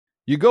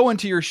You go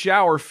into your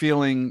shower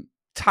feeling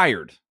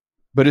tired,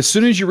 but as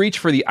soon as you reach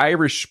for the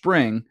Irish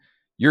Spring,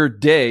 your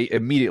day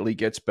immediately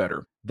gets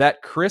better.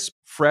 That crisp,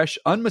 fresh,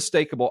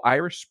 unmistakable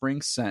Irish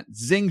Spring scent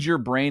zings your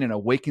brain and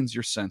awakens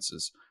your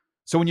senses.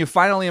 So when you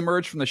finally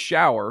emerge from the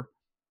shower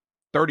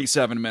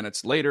 37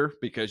 minutes later,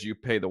 because you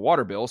pay the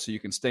water bill so you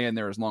can stay in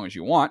there as long as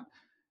you want,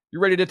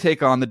 you're ready to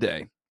take on the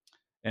day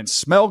and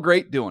smell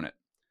great doing it.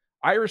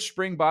 Irish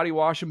Spring Body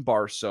Wash and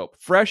Bar Soap.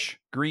 Fresh,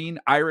 green,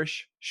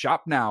 Irish.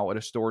 Shop now at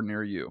a store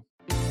near you.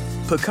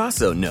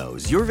 Pacaso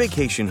knows your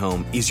vacation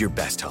home is your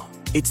best home.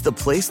 It's the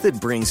place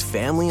that brings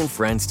family and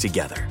friends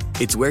together.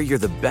 It's where you're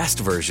the best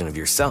version of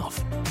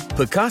yourself.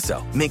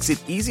 Pacaso makes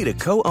it easy to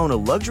co-own a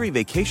luxury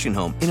vacation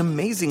home in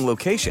amazing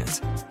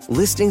locations.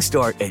 Listings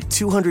start at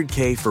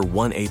 $200K for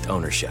 1/8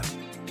 ownership.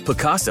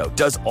 Pacaso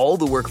does all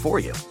the work for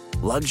you.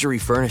 Luxury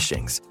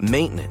furnishings,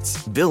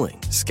 maintenance, billing,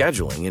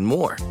 scheduling, and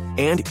more.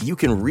 And you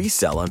can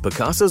resell on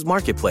Pacaso's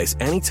marketplace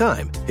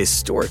anytime,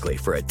 historically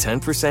for a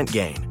 10%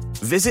 gain.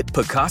 Visit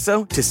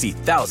Pacaso to see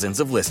thousands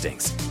of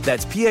listings.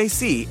 That's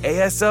PACASO.com.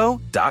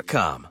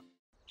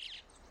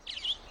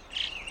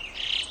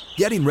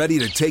 Getting ready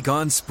to take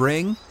on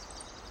spring?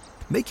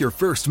 Make your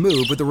first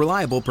move with the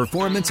reliable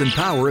performance and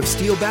power of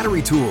Steel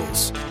battery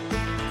tools.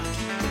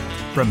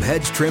 From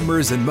hedge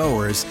trimmers and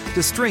mowers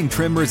to string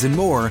trimmers and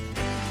more,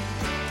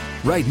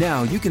 right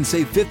now you can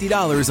save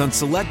 $50 on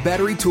select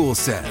battery tool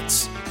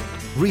sets.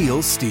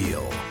 Real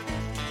Steel.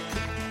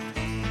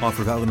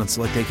 Offer valid on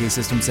select AK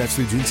system sets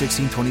through June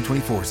 16,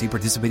 2024. See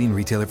participating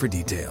retailer for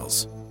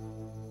details.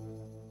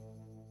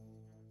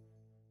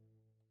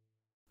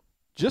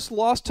 Just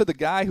lost to the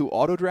guy who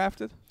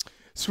auto-drafted?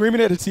 Screaming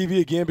at the TV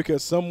again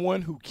because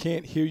someone who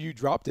can't hear you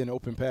dropped an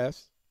open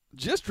pass?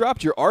 Just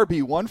dropped your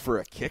RB1 for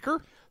a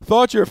kicker?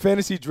 Thought your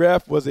fantasy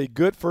draft was a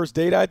good first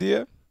date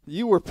idea?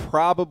 You were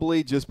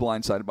probably just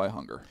blindsided by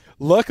hunger.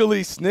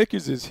 Luckily,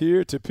 Snickers is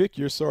here to pick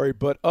your sorry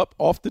butt up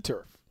off the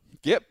turf.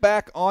 Get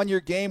back on your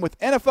game with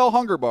NFL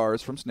Hunger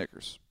Bars from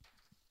Snickers.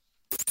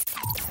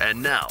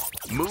 And now,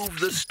 Move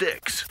the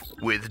Sticks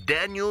with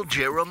Daniel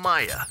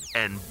Jeremiah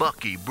and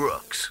Bucky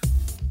Brooks.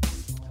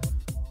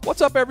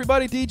 What's up,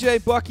 everybody? DJ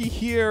Bucky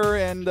here.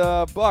 And,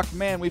 Buck,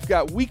 man, we've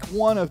got week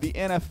 1 of the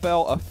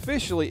NFL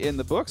officially in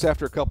the books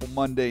after a couple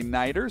Monday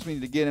nighters. We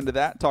need to get into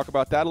that and talk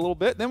about that a little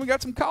bit. Then we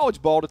got some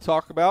college ball to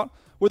talk about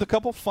with a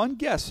couple fun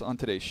guests on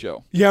today's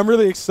show. Yeah, I'm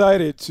really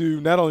excited to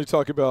not only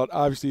talk about,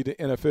 obviously, the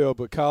NFL,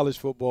 but college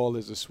football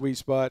is a sweet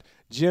spot.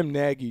 Jim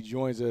Nagy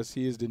joins us.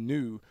 He is the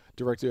new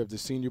director of the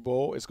Senior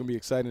Bowl. It's going to be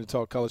exciting to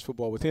talk college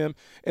football with him.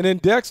 And then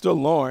Dexter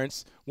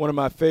Lawrence, one of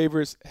my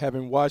favorites,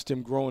 having watched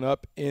him growing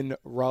up in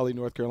Raleigh,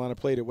 North Carolina,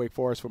 played at Wake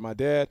Forest for my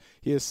dad.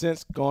 He has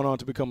since gone on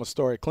to become a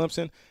star at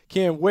Clemson.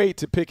 Can't wait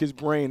to pick his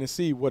brain and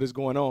see what is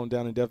going on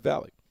down in Death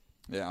Valley.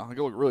 Yeah, I'm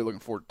really looking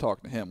forward to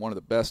talking to him. One of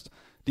the best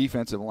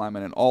defensive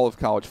lineman in all of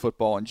college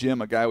football. And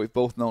Jim, a guy we've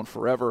both known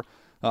forever,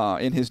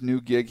 in his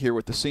new gig here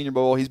with the Senior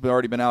Bowl. He's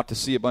already been out to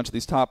see a bunch of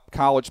these top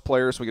college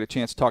players. We get a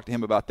chance to talk to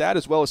him about that,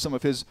 as well as some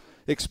of his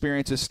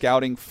experiences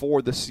scouting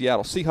for the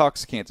Seattle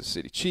Seahawks, Kansas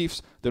City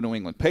Chiefs, the New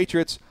England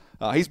Patriots.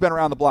 He's been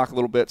around the block a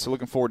little bit, so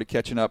looking forward to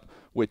catching up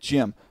with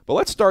Jim. But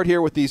let's start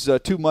here with these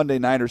 2 Monday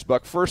Nighters,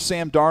 Buck. First,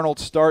 Sam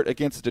Darnold's start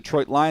against the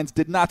Detroit Lions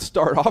did not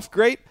start off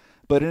great,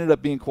 but ended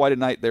up being quite a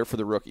night there for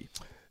the rookie.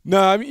 No,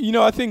 I mean,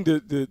 I think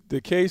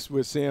the case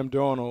with Sam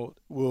Darnold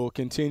will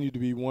continue to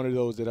be one of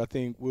those that I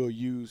think we'll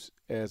use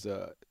as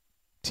a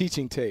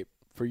teaching tape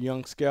for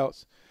young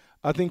scouts.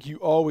 I think you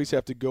always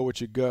have to go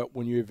with your gut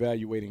when you're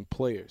evaluating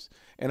players.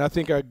 And I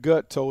think our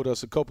gut told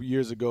us a couple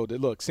years ago that,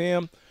 look,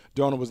 Sam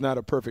Darnold was not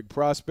a perfect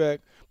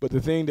prospect, but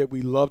the thing that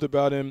we loved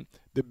about him,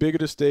 the bigger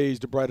the stage,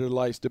 the brighter the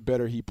lights, the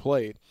better he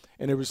played.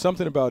 And there was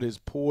something about his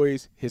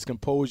poise, his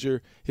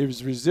composure,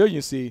 his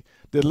resiliency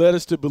that led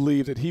us to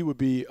believe that he would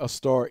be a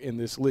star in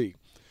this league.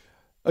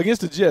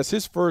 Against the Jets,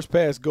 his first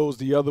pass goes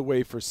the other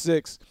way for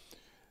 6.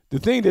 The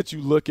thing that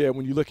you look at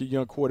when you look at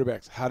young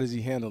quarterbacks, how does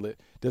he handle it?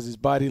 Does his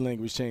body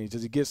language change?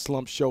 Does he get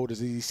slumped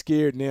shoulders? Is he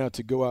scared now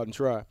to go out and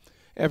try?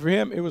 And for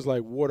him, it was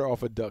like water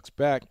off a duck's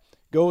back.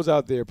 Goes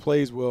out there,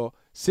 plays well,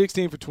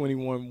 16 for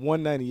 21,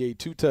 198,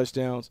 2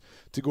 touchdowns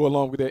to go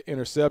along with that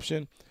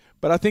interception.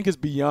 But I think it's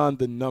beyond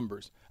the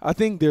numbers. I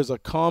think there's a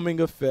calming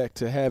effect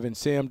to having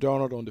Sam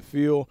Darnold on the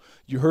field.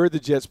 You heard the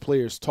Jets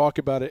players talk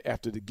about it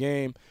after the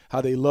game,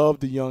 how they love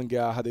the young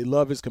guy, how they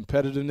love his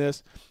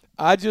competitiveness.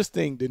 I just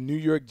think the New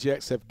York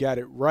Jets have got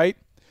it right.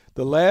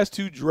 The last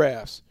 2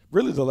 drafts,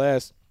 really the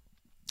last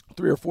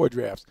 3 or 4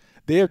 drafts,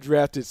 they have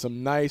drafted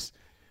some nice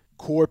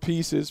core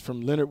pieces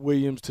from Leonard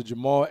Williams to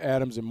Jamal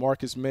Adams and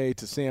Marcus May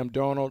to Sam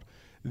Darnold.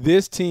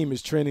 This team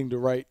is trending the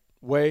right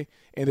way,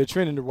 and they're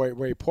trending the right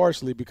way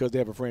partially because they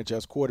have a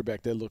franchise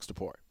quarterback that looks the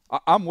part.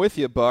 I'm with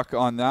you, Buck,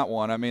 on that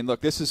one. I mean,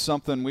 look, this is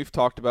something we've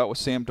talked about with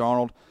Sam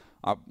Darnold.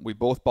 We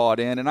both bought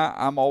in, and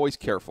I'm always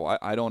careful.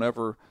 I don't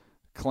ever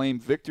claim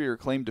victory or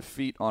claim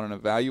defeat on an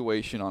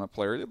evaluation on a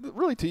player,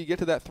 really till you get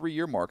to that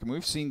 3-year mark. I mean,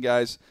 we've seen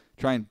guys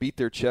try and beat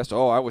their chest.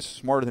 Oh, I was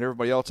smarter than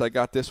everybody else. I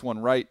got this one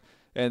right.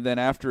 And then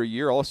after a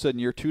year, all of a sudden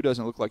year 2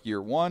 doesn't look like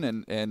year 1.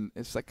 And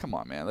it's like, come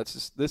on, man.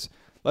 This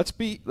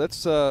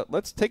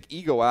let's take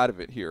ego out of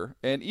it here.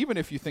 And even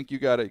if you think you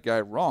got a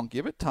guy wrong,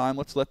 give it time.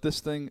 Let's let this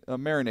thing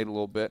marinate a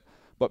little bit.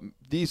 But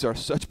these are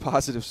such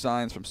positive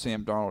signs from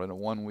Sam Darnold in a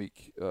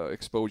 1-week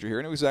exposure here.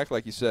 And it was exactly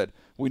like you said.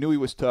 We knew he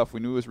was tough.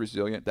 We knew he was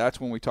resilient. That's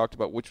when we talked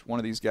about which one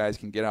of these guys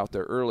can get out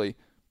there early.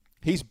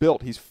 He's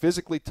built. He's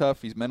physically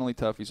tough. He's mentally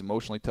tough. He's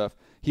emotionally tough.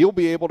 He'll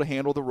be able to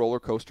handle the roller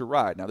coaster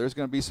ride. Now, there's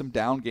going to be some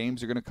down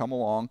games that are going to come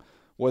along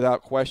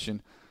without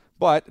question.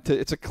 But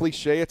it's a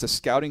cliche. It's a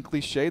scouting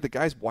cliche. The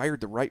guy's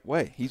wired the right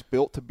way. He's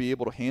built to be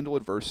able to handle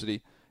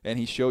adversity, and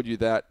he showed you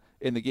that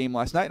in the game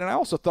last night. And I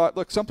also thought,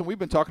 look, something we've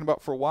been talking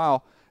about for a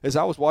while, as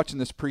I was watching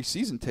this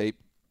preseason tape,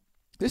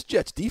 this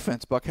Jets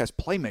defense, Buck, has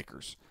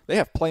playmakers. They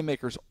have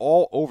playmakers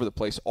all over the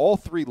place, all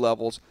 3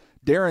 levels.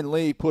 Darren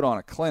Lee put on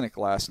a clinic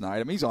last night.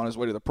 I mean, he's on his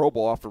way to the Pro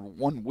Bowl after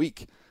 1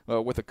 week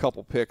with a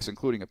couple picks,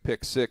 including a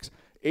pick 6.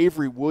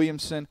 Avery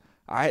Williamson,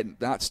 I had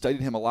not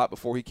studied him a lot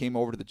before he came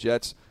over to the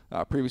Jets.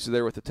 Previously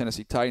there with the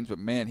Tennessee Titans, but,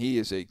 man, he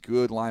is a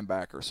good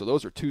linebacker. So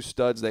those are 2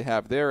 studs they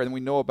have there. And we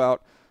know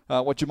about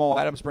what Jamal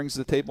Adams brings to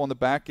the table on the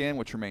back end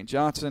with Tremaine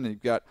Johnson. And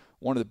you've got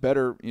one of the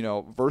better,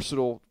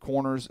 versatile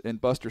corners in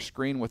Buster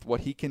Skrine with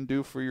what he can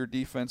do for your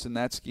defense in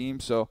that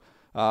scheme. So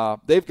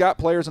they've got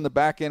players on the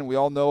back end. We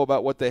all know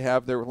about what they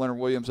have there with Leonard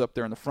Williams up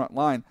there in the front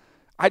line.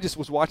 I just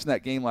was watching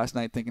that game last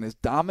night thinking, as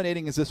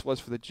dominating as this was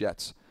for the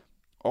Jets,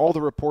 all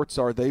the reports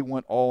are they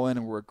went all in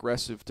and were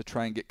aggressive to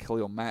try and get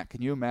Khalil Mack.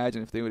 Can you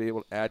imagine if they would be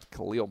able to add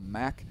Khalil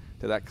Mack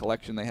to that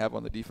collection they have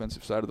on the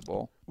defensive side of the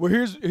ball? Well,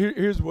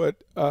 here's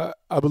what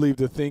I believe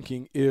the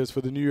thinking is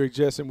for the New York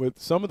Jets and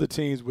with some of the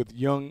teams with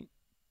young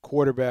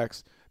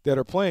quarterbacks that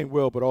are playing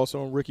well but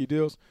also on rookie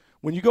deals.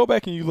 When you go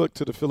back and you look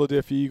to the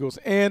Philadelphia Eagles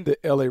and the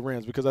LA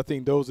Rams, because I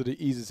think those are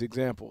the easiest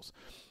examples,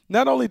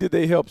 not only did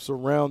they help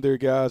surround their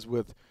guys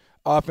with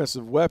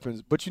offensive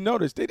weapons, but you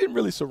notice they didn't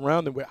really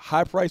surround them with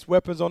high-priced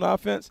weapons on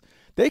offense.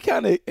 They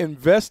kind of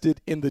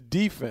invested in the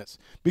defense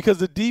because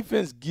the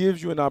defense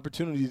gives you an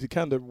opportunity to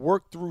kind of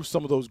work through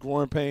some of those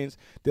growing pains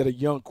that a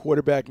young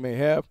quarterback may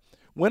have.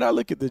 When I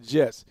look at the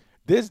Jets,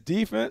 this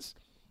defense,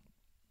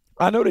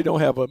 I know they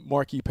don't have a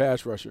marquee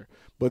pass rusher,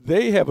 but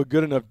they have a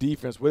good enough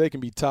defense where they can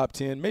be top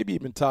 10, maybe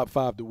even top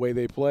 5 the way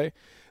they play.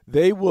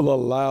 They will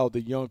allow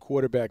the young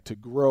quarterback to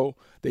grow.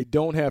 They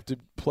don't have to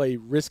play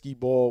risky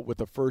ball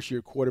with a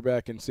first-year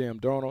quarterback in Sam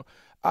Darnold.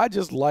 I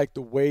just like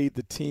the way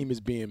the team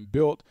is being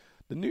built.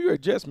 The New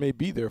York Jets may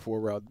be there for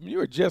a while. The New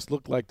York Jets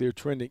look like they're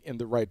trending in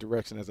the right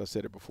direction, as I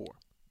said it before.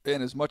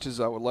 And as much as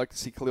I would like to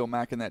see Khalil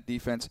Mack in that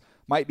defense,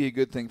 might be a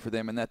good thing for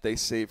them in that they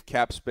save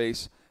cap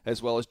space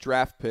as well as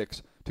draft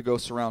picks to go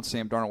surround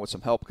Sam Darnold with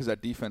some help because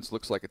that defense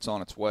looks like it's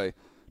on its way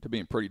to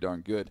being pretty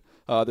darn good.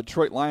 The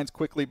Detroit Lions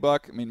quickly,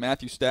 Buck. I mean,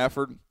 Matthew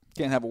Stafford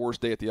can't have a worse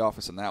day at the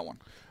office than that one.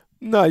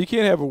 No, you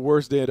can't have a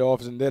worse day at the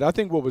office than that. I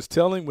think what was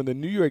telling when the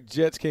New York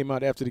Jets came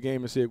out after the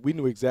game and said we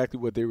knew exactly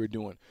what they were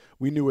doing.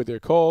 We knew what their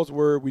calls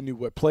were. We knew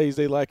what plays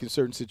they like in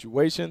certain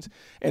situations.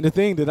 And the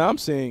thing that I'm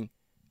saying,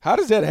 how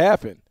does that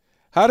happen?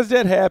 How does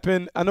that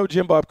happen? I know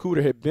Jim Bob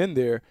Cooter had been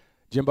there.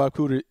 Jim Bob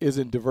Cooter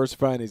isn't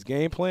diversifying his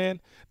game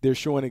plan. They're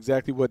showing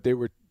exactly what they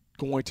were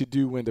going to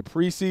do in the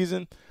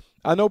preseason.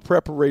 I know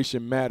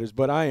preparation matters,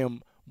 but I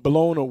am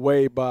blown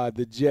away by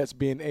the Jets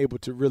being able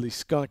to really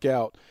skunk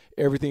out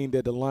everything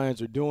that the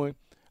Lions are doing.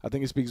 I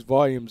think it speaks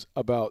volumes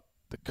about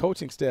the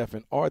coaching staff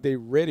and are they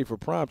ready for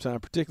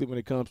primetime, particularly when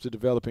it comes to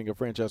developing a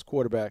franchise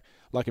quarterback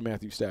like a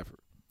Matthew Stafford.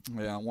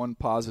 Yeah, one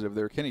positive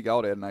there. Kenny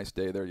Galladay had a nice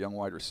day there, young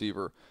wide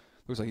receiver.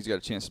 Looks like he's got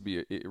a chance to be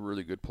a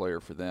really good player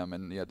for them.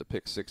 And he had the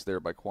pick 6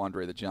 there by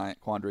Quandre the Giant,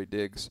 Quandre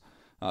Diggs.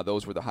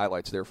 Those were the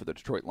highlights there for the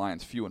Detroit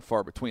Lions, few and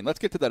far between. Let's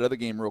get to that other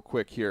game real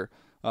quick here.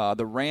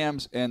 The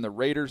Rams and the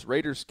Raiders.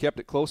 Raiders kept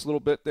it close a little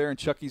bit there in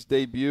Chucky's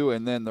debut,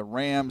 and then the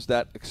Rams,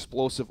 that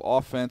explosive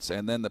offense,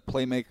 and then the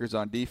playmakers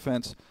on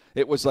defense.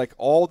 It was like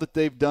all that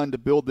they've done to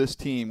build this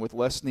team with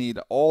Les Snead,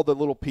 all the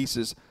little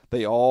pieces,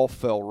 they all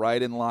fell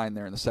right in line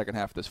there in the second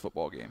half of this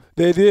football game.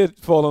 They did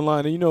fall in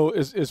line. And, you know,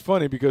 it's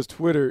funny because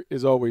Twitter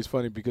is always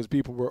funny because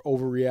people were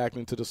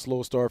overreacting to the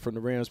slow start from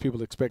the Rams.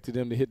 People expected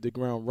them to hit the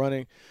ground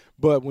running.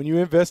 But when you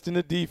invest in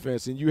the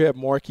defense and you have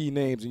marquee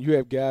names and you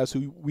have guys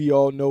who we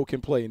all know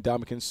can play,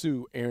 Ndamukong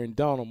Suh, Aaron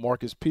Donald,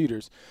 Marcus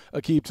Peters,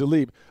 Aqib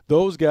Talib,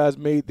 those guys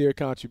made their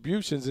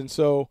contributions. And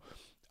so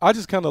I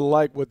just kind of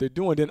like what they're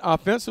doing. Then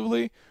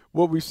offensively,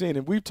 what we've seen,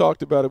 and we've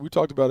talked about it. We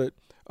talked about it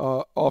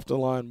off the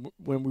line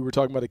when we were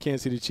talking about the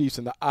Kansas City Chiefs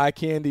and the eye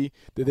candy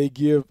that they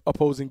give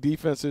opposing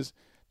defenses.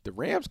 The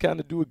Rams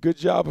kind of do a good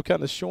job of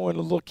kind of showing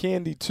a little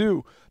candy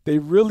too. They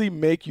really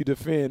make you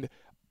defend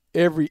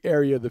every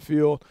area of the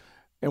field.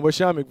 And what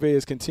Sean McVay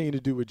has continued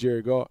to do with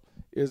Jared Goff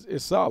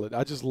is solid.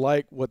 I just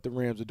like what the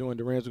Rams are doing.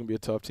 The Rams are going to be a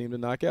tough team to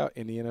knock out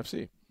in the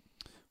NFC.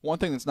 One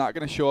thing that's not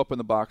going to show up in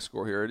the box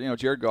score here, you know,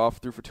 Jared Goff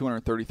threw for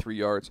 233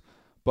 yards.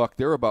 Buck,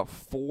 there were about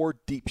 4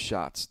 deep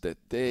shots that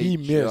he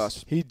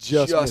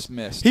just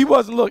missed. He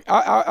wasn't. Look,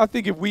 I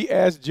think if we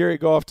asked Jared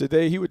Goff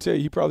today, he would tell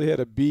you he probably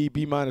had a B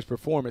minus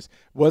performance.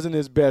 Wasn't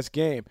his best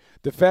game.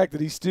 The fact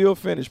that he still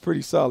finished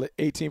pretty solid,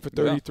 18 for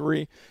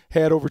 33,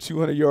 had over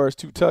 200 yards,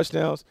 2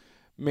 touchdowns.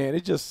 man,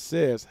 it just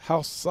says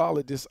how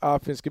solid this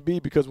offense could be,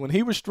 because when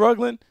he was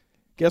struggling,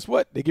 guess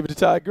what? They give it to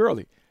Ty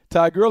Gurley.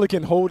 Ty Gurley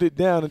can hold it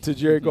down until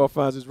Jared Goff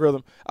finds his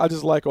rhythm. I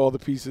just like all the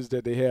pieces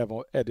that they have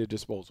at their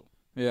disposal.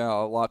 Yeah,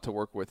 a lot to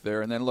work with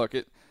there. And then, look,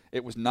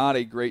 it was not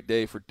a great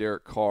day for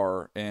Derek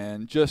Carr,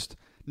 and just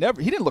he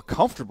didn't look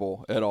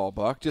comfortable at all,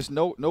 Buck. Just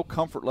no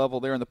comfort level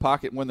there in the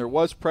pocket. When there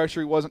was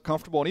pressure, he wasn't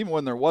comfortable, and even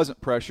when there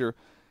wasn't pressure,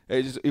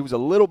 it was a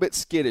little bit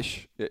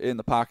skittish in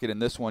the pocket in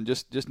this one.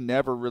 Just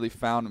never really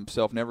found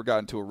himself, never got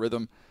into a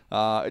rhythm.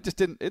 It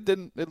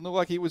didn't look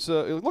like he was.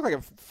 It looked like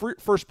a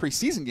first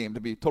preseason game, to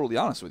be totally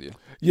honest with you.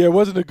 Yeah, it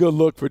wasn't a good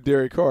look for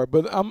Derek Carr.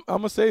 But I'm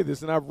gonna say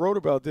this, and I wrote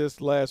about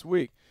this last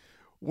week.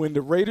 When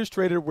the Raiders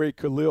traded away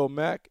Khalil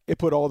Mack, it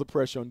put all the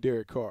pressure on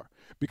Derek Carr,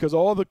 because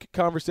all the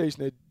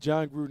conversation that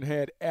John Gruden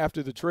had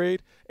after the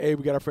trade, hey,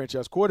 we got our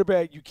franchise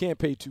quarterback, you can't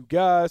pay two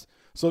guys.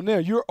 So now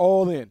you're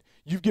all in.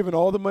 You've given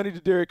all the money to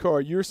Derek Carr.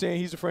 You're saying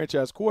he's a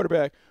franchise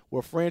quarterback.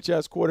 Well,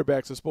 franchise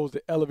quarterbacks are supposed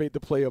to elevate the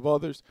play of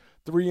others.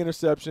 3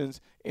 interceptions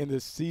in the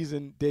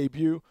season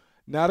debut.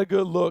 Not a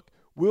good look.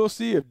 We'll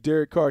see if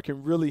Derek Carr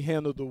can really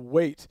handle the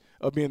weight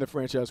of being the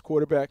franchise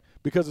quarterback,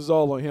 because it's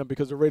all on him,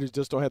 because the Raiders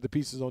just don't have the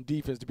pieces on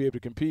defense to be able to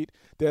compete.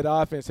 That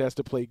offense has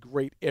to play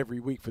great every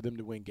week for them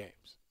to win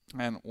games.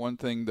 And one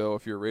thing, though,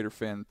 if you're a Raider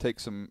fan, take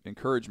some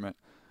encouragement.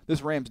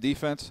 This Rams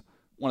defense,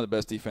 one of the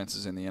best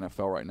defenses in the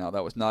NFL right now.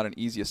 That was not an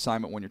easy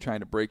assignment when you're trying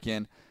to break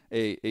in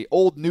a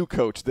old new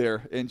coach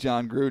there in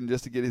John Gruden,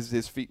 just to get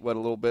his feet wet a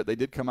little bit. They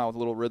did come out with a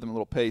little rhythm, a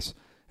little pace,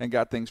 and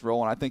got things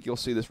rolling. I think you'll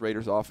see this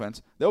Raiders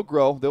offense. They'll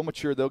grow, they'll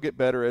mature, they'll get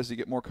better as they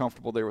get more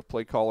comfortable there with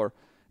play caller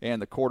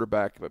and the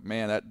quarterback. But,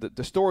 man,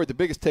 the story, the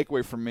biggest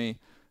takeaway from me,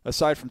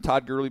 aside from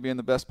Todd Gurley being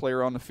the best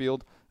player on the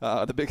field,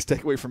 the biggest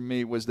takeaway from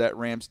me was that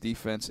Rams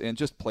defense and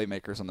just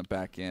playmakers on the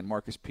back end.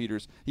 Marcus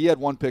Peters, he had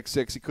 1 pick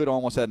six. He could have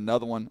almost had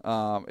another one.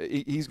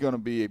 He's going to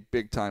be a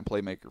big-time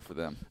playmaker for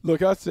them.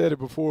 Look, I said it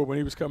before when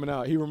he was coming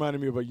out. He reminded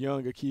me of a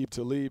young Aqib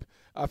Talib.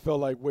 I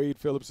felt like Wade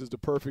Phillips is the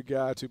perfect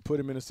guy to put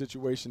him in a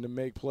situation to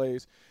make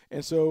plays.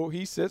 And so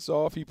he sets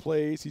off, he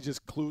plays, he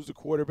just clues the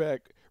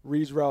quarterback,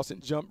 reads routes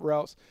and jump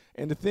routes.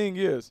 And the thing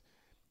is,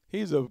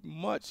 he's a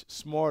much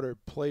smarter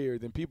player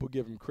than people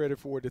give him credit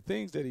for. The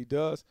things that he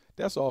does,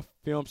 that's all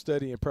film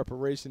study and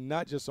preparation,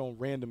 not just on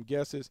random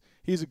guesses.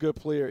 He's a good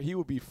player. He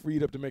will be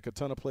freed up to make a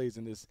ton of plays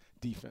in this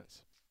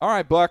defense. All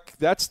right, Buck,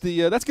 that's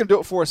going to do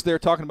it for us there,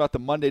 talking about the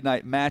Monday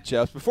night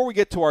matchups. Before we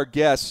get to our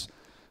guests,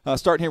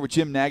 starting here with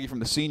Jim Nagy from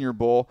the Senior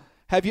Bowl,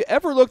 have you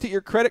ever looked at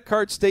your credit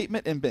card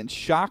statement and been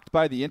shocked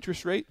by the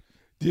interest rate?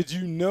 Did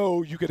you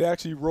know you could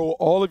actually roll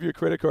all of your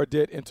credit card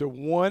debt into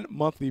one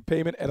monthly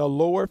payment at a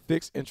lower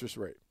fixed interest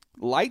rate?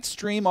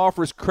 Lightstream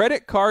offers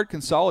credit card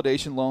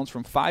consolidation loans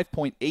from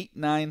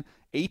 5.89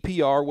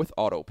 APR with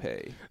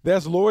AutoPay.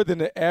 That's lower than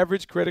the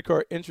average credit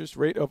card interest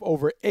rate of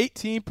over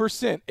 18%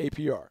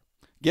 APR.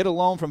 Get a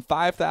loan from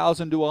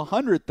 $5,000 to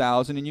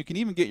 $100,000, and you can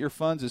even get your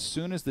funds as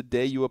soon as the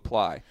day you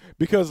apply.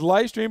 Because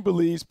Lightstream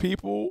believes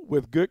people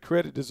with good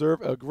credit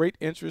deserve a great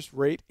interest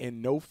rate and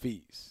no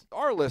fees.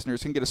 Our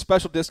listeners can get a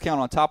special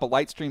discount on top of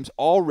Lightstream's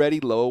already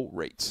low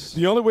rates.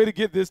 The only way to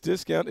get this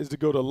discount is to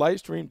go to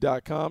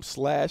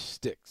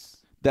lightstream.com/sticks.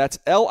 That's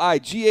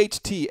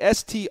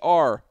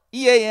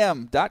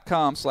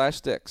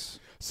LIGHTSTREAM.com/sticks.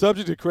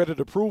 Subject to credit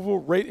approval,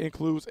 rate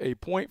includes a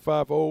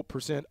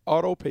 0.50%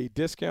 auto pay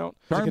discount.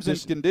 Terms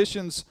and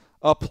conditions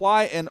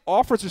apply, and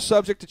offers are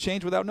subject to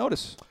change without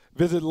notice.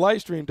 Visit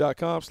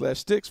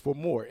lightstream.com/sticks for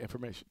more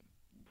information.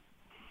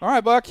 All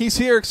right, Buck, he's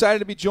here, excited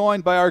to be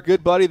joined by our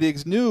good buddy,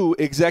 the new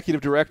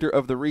executive director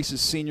of the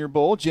Reese's Senior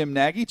Bowl, Jim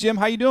Nagy. Jim,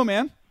 how you doing,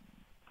 man?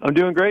 I'm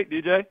doing great,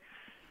 DJ.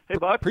 Hey,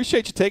 Buck.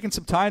 Appreciate you taking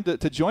some time to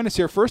join us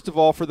here. First of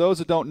all, for those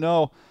that don't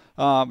know,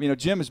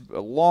 Jim is a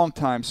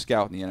longtime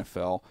scout in the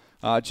NFL.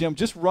 Jim,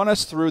 just run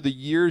us through the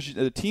years,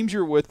 the teams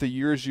you're with, the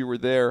years you were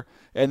there,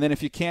 and then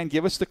if you can,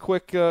 give us the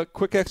quick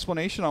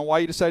explanation on why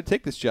you decided to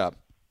take this job.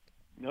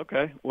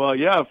 Okay. Well,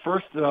 yeah,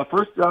 first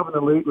job in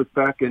the league was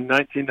back in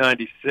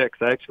 1996.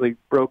 I actually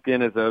broke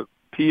in as a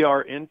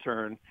PR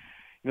intern.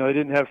 They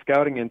didn't have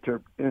scouting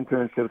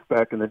internships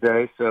back in the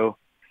day, so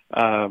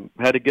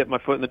had to get my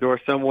foot in the door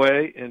some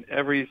way, and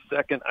every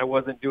second I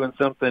wasn't doing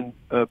something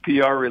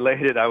PR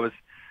related, I was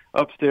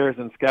upstairs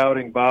and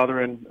scouting,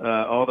 bothering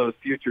all those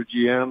future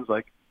GMs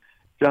like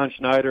John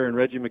Schneider and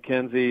Reggie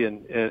McKenzie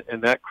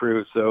and that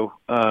crew. So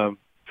that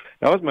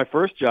was my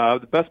first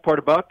job. The best part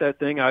about that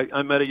thing,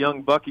 I met a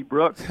young Bucky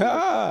Brooks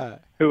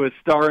who was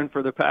starring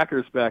for the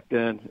Packers back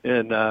then.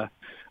 And I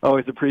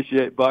always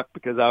appreciate Buck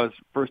because I was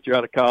first year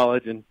out of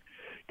college and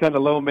kind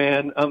of low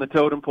man on the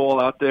totem pole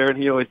out there,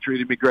 and he always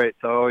treated me great.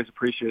 So I always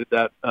appreciated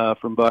that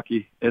from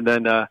Bucky. And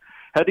then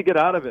had to get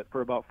out of it for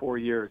about 4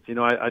 years.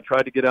 I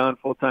tried to get on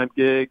full-time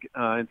gig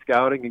in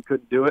scouting and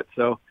couldn't do it,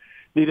 so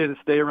needed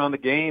to stay around the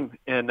game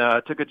and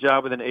took a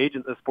job with an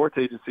agent, a sports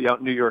agency out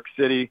in New York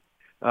City.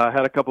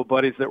 Had a couple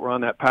buddies that were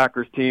on that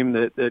Packers team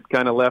that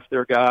kind of left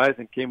their guys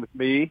and came with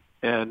me,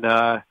 and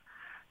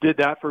did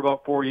that for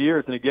about 4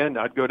 years. And again,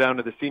 I'd go down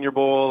to the Senior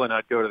Bowl and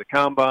I'd go to the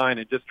Combine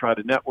and just try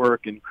to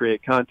network and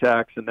create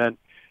contacts. And then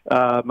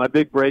my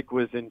big break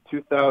was in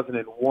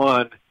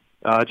 2001.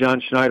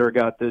 John Schneider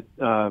got the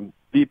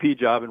VP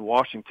job in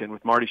Washington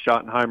with Marty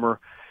Schottenheimer,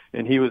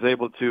 and he was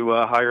able to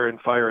hire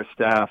and fire a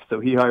staff. So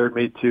he hired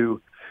me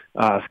to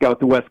scout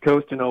the West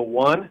Coast in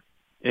 01,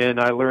 and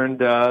I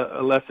learned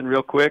a lesson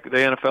real quick, the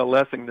NFL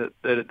lesson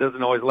that it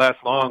doesn't always last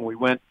long. We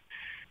went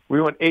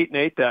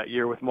 8-8 that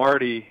year with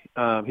Marty.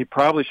 He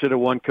probably should have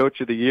won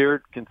Coach of the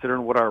Year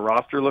considering what our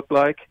roster looked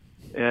like,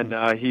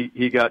 and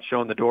he got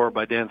shown the door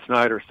by Dan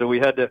Snyder. So we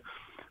had to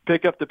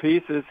pick up the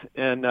pieces,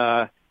 and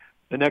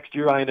the next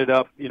year I ended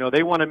up,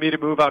 they wanted me to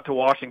move out to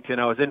Washington.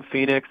 I was in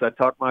Phoenix. I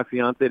talked my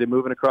fiance to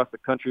moving across the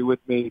country with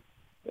me,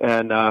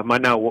 and my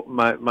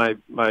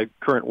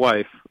current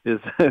wife is,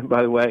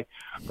 by the way.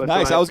 But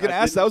nice. So I was going to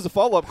ask. That was a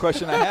follow-up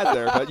question I had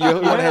there, but you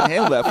went ahead and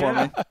handled that for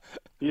me.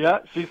 Yeah,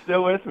 she's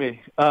still with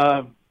me.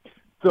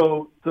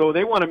 So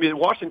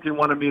Washington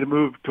wanted me to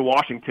move to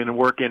Washington and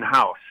work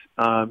in-house.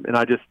 And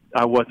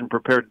I wasn't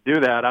prepared to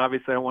do that.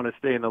 Obviously, I want to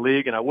stay in the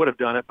league, and I would have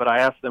done it, but I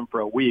asked them for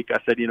a week. I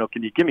said,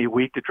 can you give me a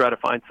week to try to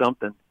find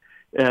something?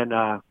 And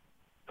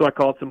so I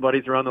called some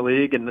buddies around the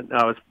league, and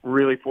I was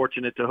really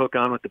fortunate to hook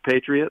on with the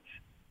Patriots.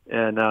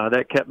 And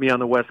that kept me on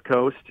the West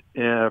Coast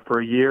for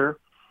a year.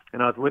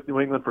 And I was with New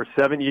England for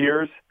 7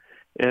 years.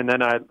 And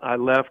then I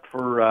left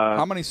for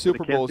how many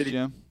Super Bowls,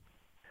 Jim?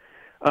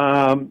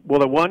 Well,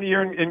 the 1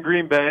 year in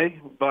Green Bay,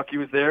 Bucky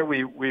was there.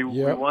 We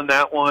won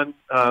that one,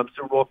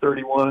 Super Bowl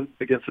 31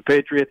 against the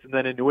Patriots. And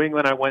then in New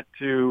England, I went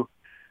to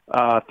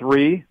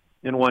 3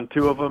 and won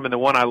 2 of them. And the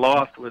one I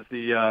lost was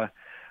the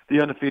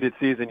undefeated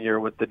season year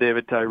with the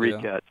David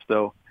Tyree catch.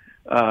 So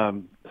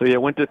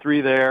went to 3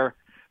 there.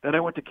 Then I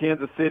went to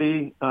Kansas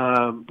City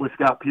with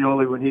Scott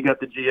Pioli when he got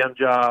the GM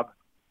job.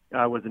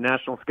 I was a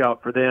national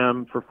scout for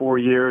them for 4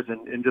 years,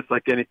 and just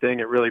like anything,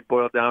 it really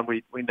boiled down.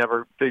 We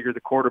never figured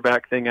the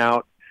quarterback thing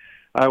out.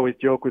 I always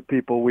joke with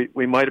people,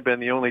 we might have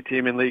been the only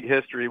team in league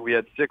history. We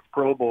had 6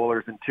 Pro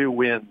Bowlers and 2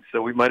 wins,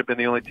 so we might have been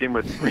the only team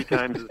with 3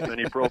 times as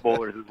many Pro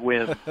Bowlers as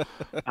wins,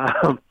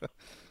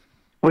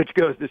 which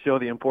goes to show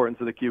the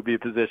importance of the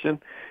QB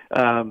position.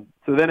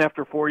 So then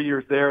after 4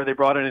 years there, they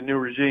brought in a new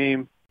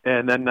regime,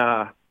 and then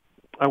I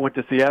went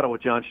to Seattle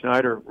with John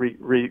Schneider,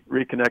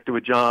 reconnected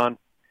with John,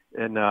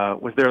 and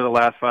was there the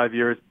last 5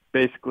 years,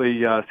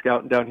 basically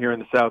scouting down here in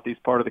the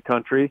southeast part of the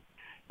country.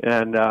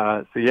 And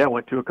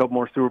went to a couple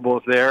more Super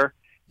Bowls there.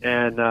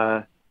 And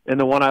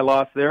the one I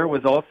lost there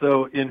was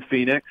also in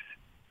Phoenix.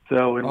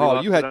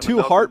 So you had 2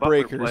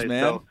 heartbreakers,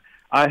 man. So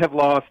I have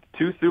lost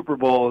 2 Super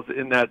Bowls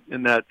in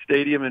that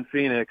stadium in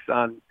Phoenix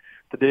on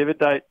the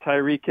David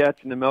Tyree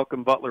catch and the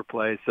Malcolm Butler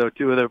play. So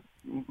 2 of the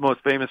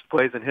most famous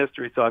plays in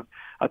history. So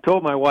I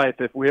told my wife,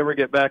 if we ever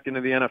get back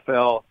into the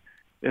NFL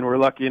and we're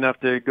lucky enough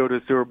to go to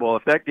the Super Bowl,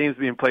 if that game's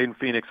being played in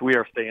Phoenix, we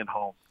are staying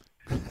home.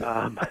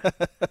 That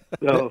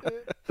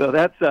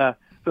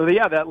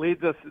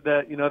leads us.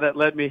 That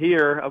led me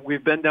here.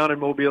 We've been down in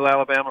Mobile,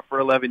 Alabama for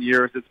 11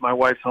 years. It's my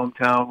wife's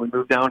hometown. We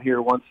moved down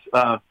here once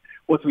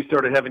we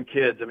started having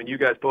kids. I mean, you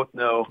guys both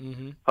know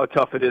how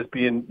tough it is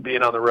being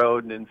on the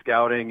road and in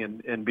scouting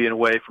and being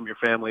away from your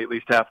family at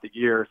least half the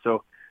year.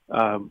 So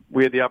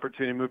we had the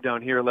opportunity to move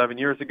down here 11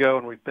 years ago,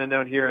 and we've been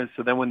down here. And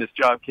so then when this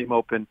job came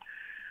open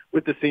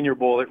with the Senior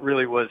Bowl, it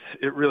really was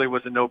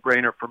a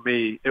no-brainer for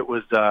me. It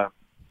was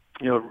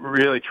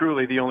really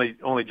truly the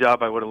only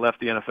job I would have left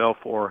the NFL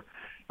for.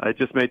 It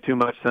just made too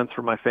much sense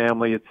for my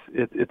family.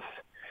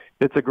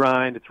 It's a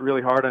grind. It's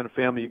really hard on a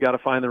family. You got to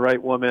find the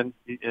right woman,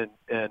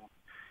 and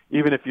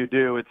even if you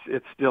do,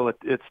 it's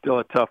still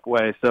a tough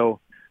way.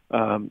 So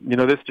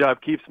this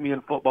job keeps me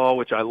in football,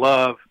 which I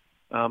love,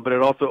 but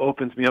it also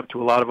opens me up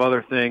to a lot of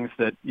other things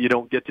that you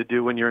don't get to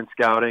do when you're in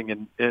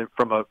scouting, and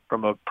from a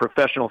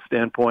professional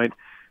standpoint.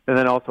 And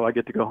then also I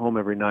get to go home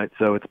every night.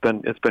 So it's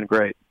been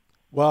great.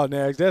 Wow,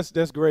 Nags,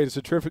 that's great. It's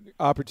a terrific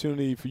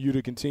opportunity for you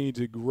to continue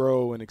to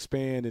grow and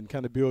expand and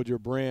kind of build your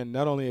brand,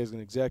 not only as an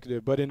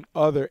executive, but in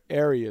other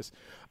areas.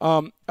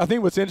 I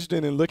think what's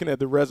interesting in looking at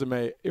the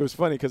resume, it was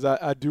funny because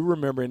I do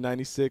remember in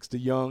 '96, the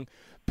young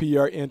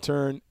PR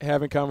intern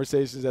having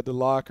conversations at the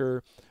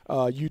locker,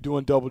 you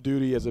doing double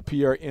duty as a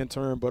PR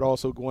intern, but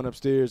also going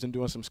upstairs and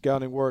doing some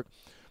scouting work.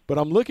 But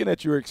I'm looking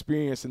at your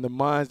experience and the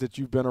minds that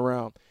you've been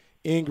around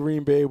in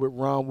Green Bay with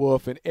Ron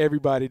Wolf and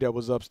everybody that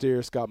was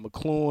upstairs, Scott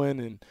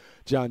McCloughan and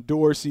John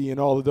Dorsey and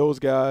all of those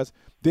guys,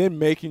 then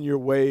making your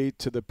way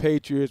to the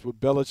Patriots with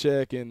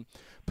Belichick and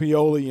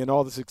Pioli and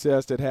all the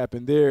success that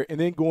happened there, and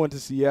then going to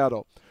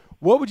Seattle.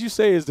 What would you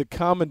say is the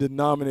common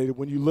denominator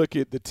when you look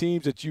at the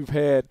teams that you've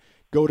had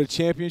go to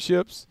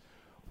championships?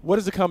 What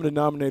is the common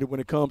denominator when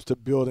it comes to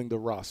building the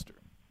roster?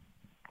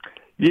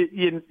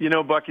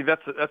 Bucky,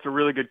 that's a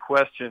really good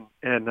question,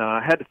 and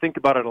I had to think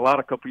about it a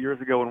lot a couple of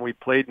years ago when we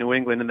played New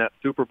England in that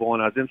Super Bowl,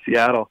 and I was in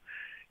Seattle.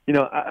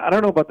 I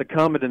don't know about the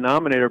common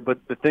denominator,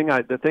 but the thing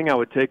I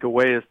would take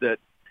away is that,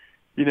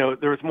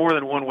 there was more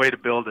than one way to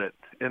build it,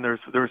 and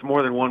there's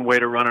more than one way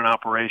to run an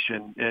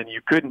operation, and you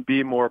couldn't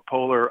be more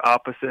polar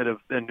opposite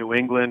than New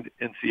England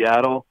and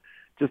Seattle,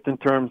 just in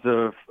terms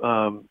of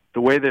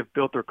the way they've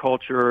built their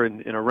culture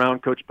and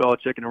around Coach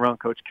Belichick and around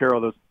Coach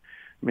Carroll.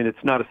 I mean,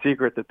 it's not a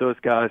secret that those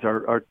guys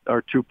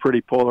are two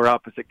pretty polar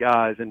opposite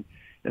guys. And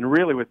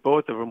really with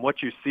both of them,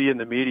 what you see in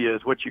the media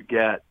is what you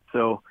get.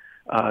 So,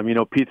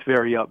 Pete's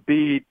very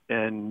upbeat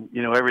and,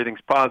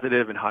 everything's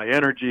positive and high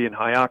energy and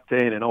high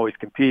octane and always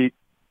compete.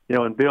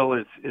 And Bill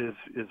is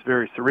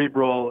very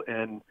cerebral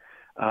and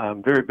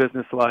very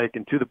businesslike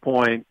and to the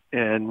point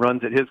and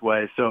runs it his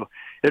way. So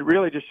it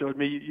really just showed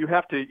me you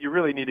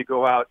really need to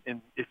go out,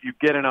 and if you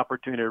get an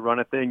opportunity to run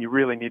a thing, you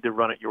really need to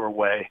run it your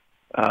way.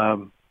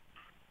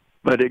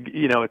 But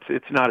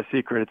it's not a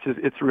secret.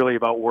 It's really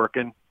about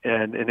working.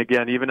 And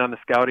again, even on the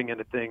scouting end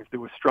of things, it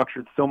was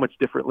structured so much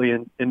differently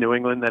in New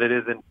England than it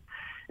is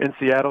in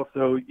Seattle.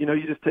 So,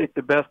 you just take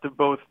the best of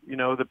both,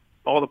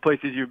 all the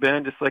places you've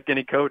been, just like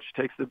any coach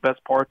takes the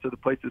best parts of the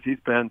places he's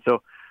been.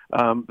 So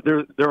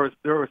there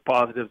was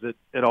positives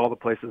at all the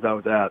places I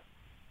was at.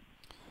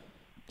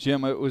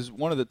 Jim, it was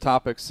one of the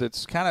topics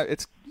that's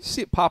you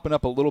see it popping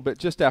up a little bit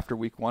just after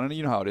week one, and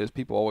you know how it is.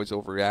 People always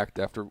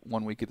overreact after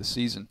 1 week of the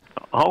season.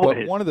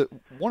 Always. But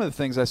one of the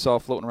things I saw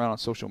floating around on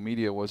social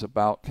media was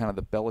about kind of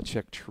the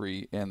Belichick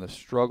tree and the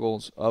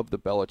struggles of the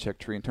Belichick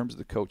tree in terms of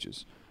the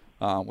coaches.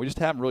 We just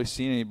haven't really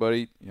seen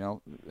anybody,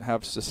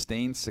 have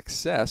sustained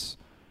success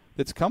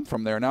that's come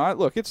from there. Now,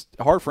 look, it's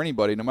hard for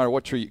anybody, no matter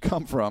what tree you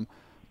come from,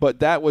 but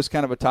that was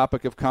kind of a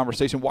topic of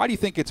conversation. Why do you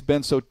think it's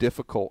been so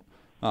difficult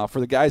for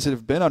the guys that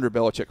have been under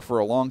Belichick for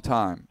a long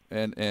time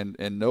and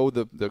know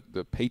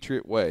the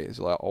Patriot way, as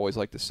I always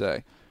like to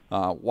say?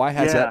 Why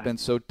has that been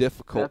so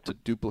difficult to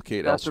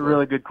duplicate elsewhere? That's a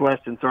really good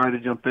question. Sorry to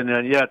jump in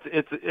there. Yeah,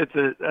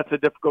 that's a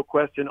difficult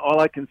question. All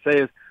I can say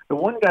is the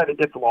one guy that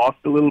gets lost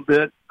a little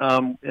bit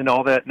in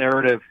all that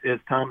narrative is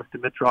Thomas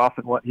Dimitroff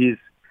and what he's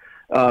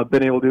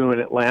been able to do in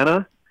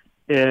Atlanta.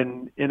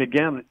 And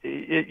again,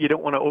 you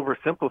don't want to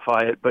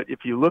oversimplify it, but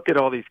if you look at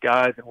all these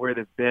guys and where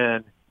they've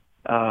been,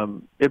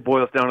 it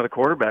boils down to the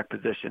quarterback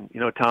position.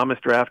 Thomas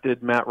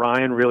drafted Matt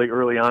Ryan really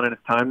early on in his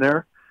time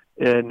there,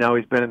 and now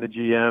he's been in the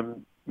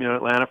GM,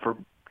 Atlanta for,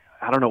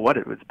 I don't know what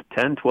it was,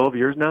 10, 12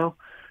 years now.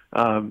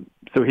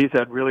 So he's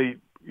had really,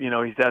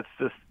 he's had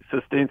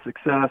sustained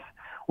success.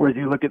 Whereas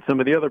you look at some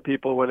of the other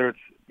people, whether it's,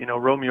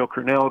 Romeo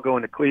Crennel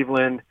going to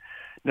Cleveland,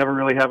 never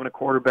really having a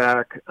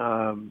quarterback.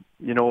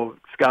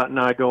 Scott and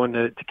I going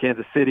to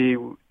Kansas City,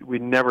 we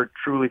never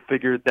truly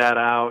figured that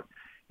out.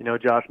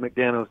 Josh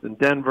McDaniels in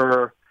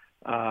Denver.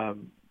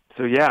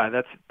 So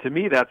yeah, to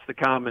me that's the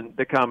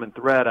common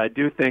thread. I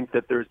do think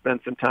that there's been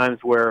some times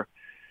where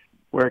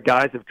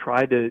guys have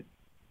tried to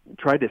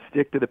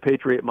stick to the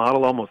Patriot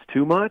model almost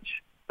too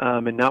much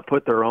and not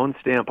put their own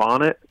stamp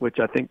on it, which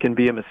I think can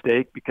be a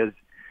mistake because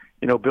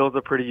Bill's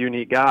a pretty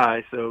unique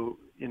guy, so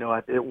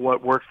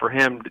what works for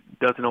him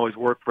doesn't always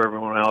work for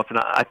everyone else. And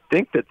I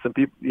think that some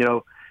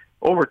people,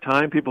 over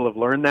time, people have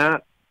learned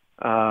that.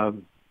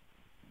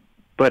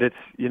 But it's,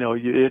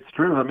 it's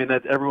true. I mean,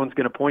 that everyone's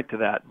going to point to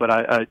that. But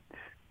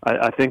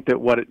I think that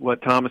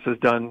what Thomas has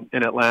done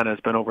in Atlanta has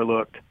been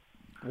overlooked.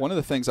 One of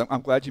the things,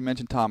 I'm glad you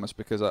mentioned Thomas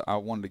because I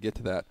wanted to get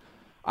to that.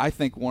 I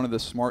think one of the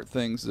smart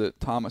things that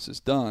Thomas has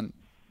done,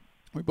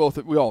 we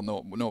all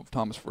know of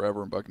Thomas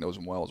forever, and Buck knows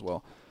him well as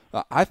well.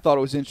 I thought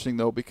it was interesting,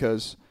 though,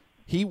 because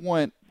he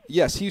went,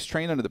 yes, he's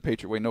trained under the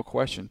Patriot way, no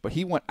question, but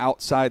he went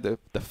outside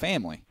the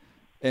family.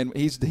 And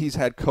he's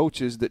had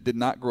coaches that did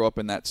not grow up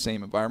in that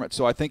same environment.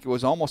 So I think it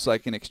was almost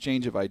like an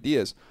exchange of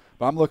ideas.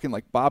 But I'm looking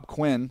like Bob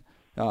Quinn,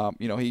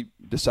 he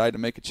decided to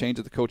make a change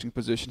at the coaching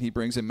position. He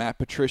brings in Matt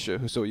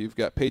Patricia, so you've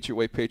got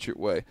Patriot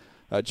way.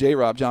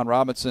 J-Rob, John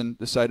Robinson,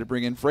 decided to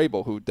bring in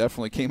Vrabel, who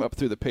definitely came up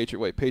through the Patriot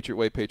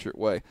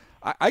way.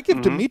 I give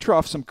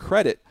Dimitroff some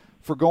credit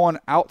for going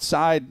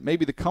outside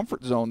maybe the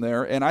comfort zone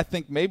there, and I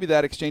think maybe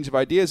that exchange of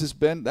ideas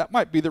that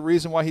might be the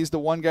reason why he's the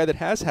one guy that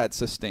has had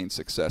sustained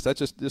success. That's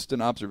just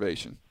an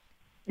observation.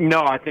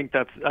 No, I think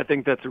that's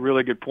a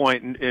really good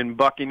point, and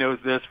Bucky knows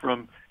this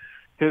from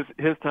his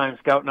time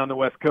scouting on the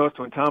West Coast.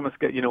 When Thomas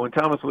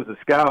was a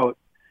scout,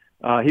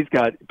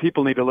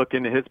 people need to look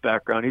into his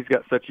background. He's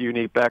got such a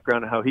unique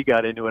background on how he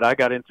got into it. I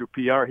got in through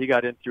PR. He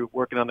got in through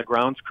working on the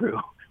grounds crew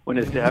when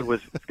his dad was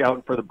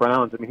scouting for the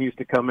Browns. I mean, he used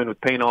to come in with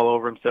paint all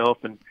over himself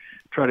and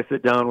try to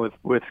sit down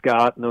with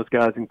Scott and those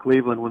guys in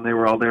Cleveland when they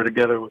were all there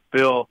together with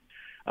Bill.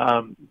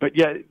 But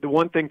yeah, the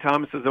one thing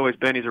Thomas has always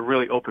been, he's a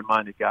really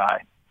open-minded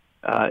guy.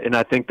 And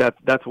I think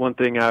that's one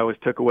thing I always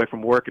took away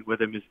from working with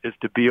him is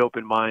to be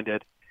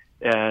open-minded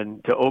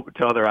and to open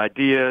to other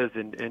ideas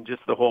and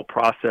just the whole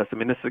process. I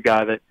mean, this is a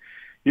guy that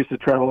used to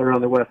travel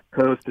around the West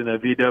Coast in a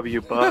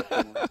VW bus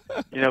and,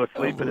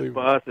 sleep in his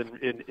bus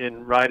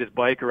and ride his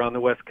bike around the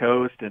West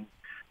Coast. And,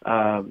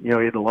 he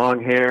had the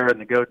long hair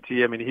and the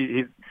goatee. I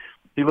mean,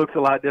 he looks a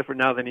lot different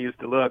now than he used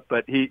to look,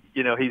 but he's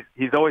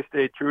always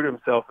stayed true to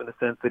himself in the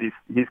sense that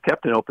he's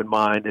kept an open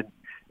mind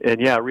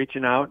and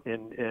reaching out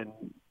and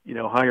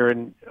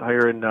hiring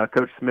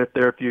Coach Smith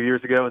there a few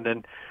years ago and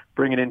then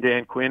bringing in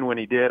Dan Quinn when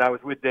he did. I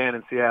was with Dan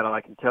in Seattle.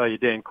 I can tell you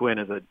Dan Quinn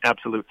is an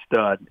absolute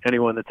stud.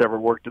 Anyone that's ever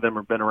worked with him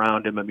or been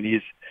around him, I mean,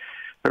 it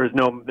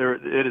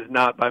is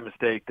not by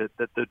mistake that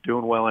they're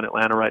doing well in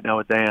Atlanta right now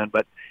with Dan.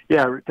 But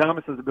yeah,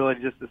 Thomas's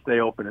ability just to stay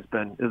open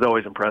has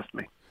always impressed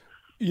me.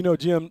 You know,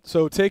 Jim,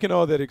 so taking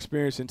all that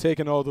experience and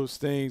taking all those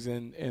things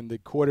and the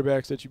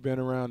quarterbacks that you've been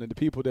around and the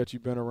people that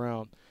you've been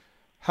around,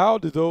 how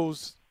do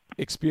those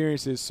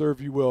experiences serve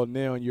you well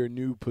now in your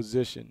new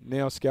position,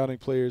 now scouting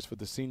players for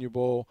the Senior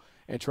Bowl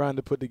and trying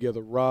to put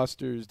together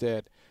rosters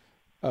that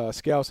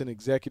scouts and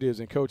executives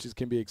and coaches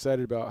can be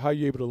excited about? How are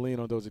you able to lean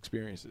on those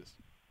experiences?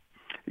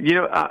 You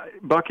know,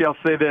 Bucky, I'll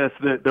say this,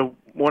 the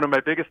one of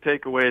my biggest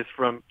takeaways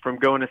from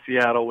going to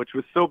Seattle, which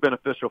was so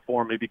beneficial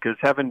for me because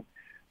having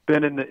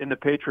been in the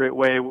Patriot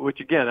way, which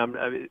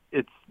again,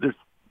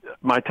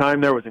 my time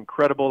there was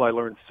incredible. I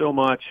learned so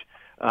much.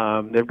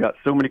 They've got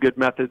so many good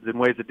methods and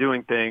ways of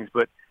doing things,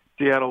 but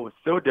Seattle was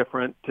so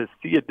different. To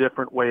see a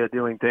different way of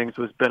doing things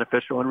was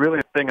beneficial. And really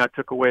the thing I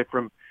took away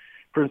from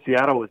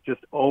Seattle was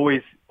just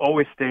always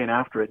staying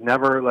after it.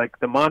 Never, like,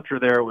 the mantra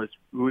there was,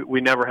 we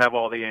never have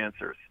all the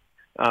answers.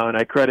 And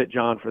I credit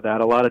John for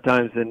that. A lot of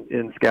times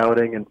in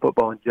scouting and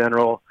football in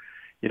general,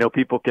 you know,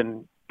 people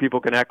can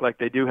act like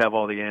they do have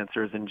all the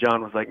answers. And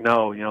John was like,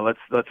 no, you know,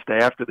 let's stay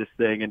after this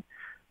thing.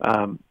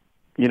 And,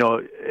 you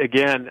know,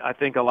 again, I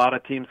think a lot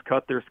of teams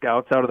cut their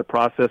scouts out of the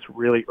process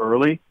really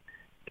early.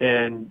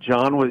 And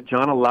John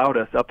allowed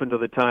us up until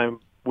the time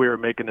we were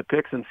making the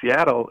picks in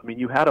Seattle. I mean,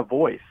 you had a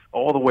voice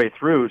all the way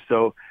through,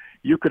 so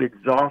you could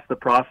exhaust the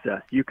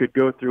process. You could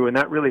go through, and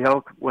that really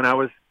helped when I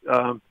was,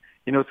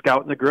 you know,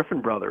 scouting the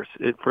Griffin brothers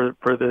for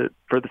the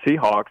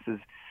Seahawks. Is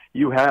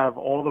you have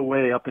all the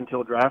way up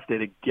until draft day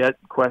to get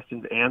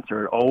questions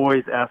answered.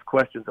 Always ask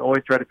questions.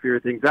 Always try to figure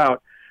things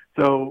out.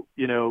 So,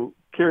 you know,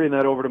 carrying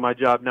that over to my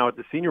job now at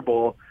the Senior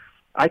Bowl,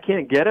 I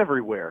can't get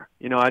everywhere.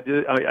 You know,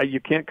 you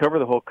can't cover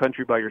the whole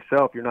country by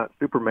yourself. You're not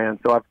Superman.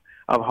 So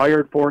I've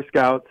hired 4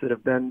 scouts that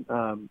have been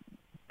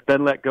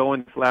let go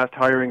in this last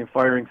hiring and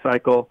firing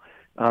cycle.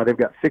 They've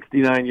got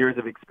 69 years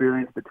of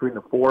experience between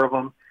the 4 of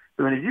them.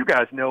 So, and as you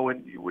guys know,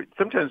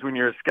 sometimes when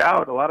you're a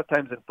scout, a lot of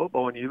times in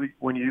football,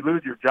 when you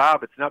lose your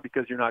job, it's not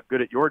because you're not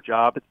good at your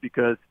job. It's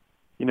because,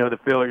 you know, the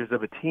failures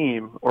of a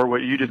team, or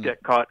what you just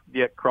get caught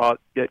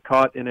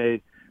in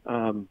a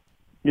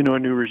you know, a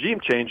new regime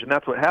change, and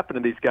that's what happened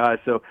to these guys.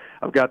 So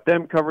I've got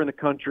them covering the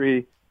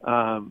country.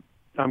 I'm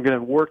going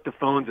to work the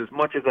phones as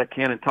much as I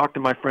can and talk to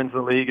my friends in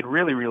the league and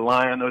really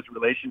rely on those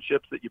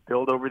relationships that you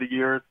build over the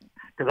years,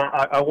 because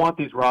I want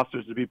these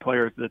rosters to be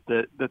players that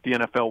the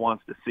NFL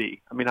wants to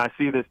see. I mean, I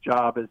see this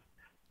job as,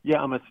 yeah,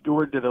 I'm a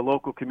steward to the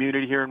local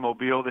community here in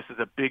Mobile. This is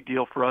a big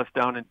deal for us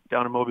down in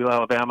Mobile,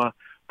 Alabama.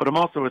 But I'm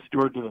also a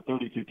steward to the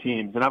 32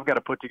 teams, and I've got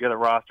to put together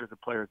rosters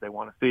of players they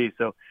want to see.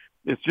 So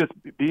it's just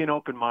being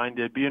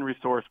open-minded, being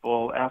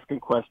resourceful, asking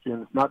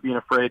questions, not being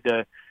afraid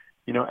to,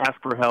 you know, ask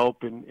for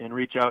help and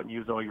reach out and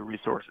use all your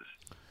resources.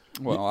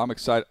 Well, I'm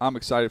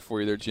excited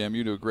for you there, Jim.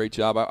 You do a great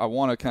job. I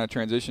want to kind of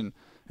transition,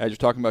 as you're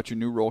talking about your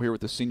new role here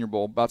with the Senior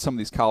Bowl, about some of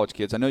these college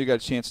kids. I know you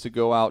got a chance to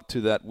go out to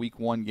that Week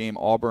 1 game,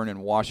 Auburn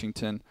and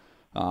Washington.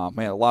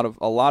 Man, a lot of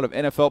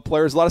NFL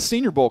players, a lot of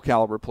Senior Bowl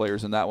caliber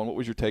players in that one. What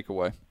was your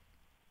takeaway?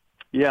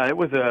 Yeah, that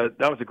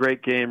was a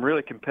great game,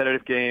 really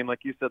competitive game. Like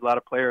you said, a lot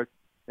of players.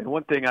 And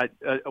one thing,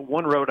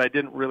 one road I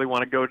didn't really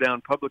want to go down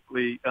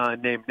publicly,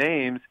 name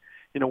names.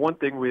 You know, one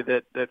thing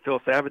that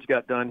Phil Savage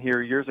got done here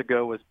years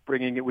ago was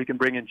we can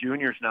bring in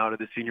juniors now to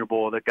the Senior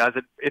Bowl. The guys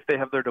that, if they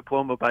have their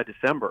diploma by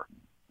December.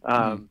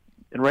 And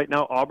right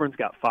now Auburn's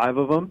got 5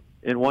 of them.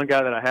 And one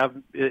guy that I have,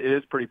 it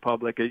is pretty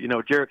public. You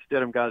know, Jarrett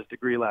Stidham got his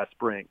degree last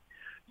spring.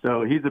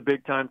 So he's a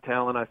big-time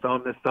talent. I saw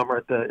him this summer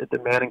at the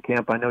Manning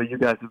camp. I know you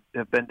guys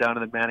have been down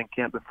in the Manning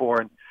camp before,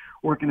 and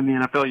working in the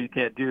NFL, you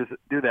can't do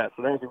that.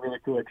 So that was a really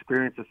cool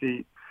experience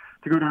to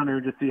go down there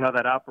and just see how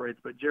that operates.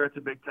 But Jarrett's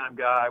a big-time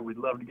guy. We'd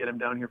love to get him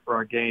down here for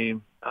our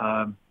game.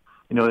 You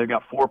know, they've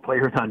got 4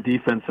 players on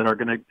defense that are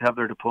going to have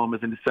their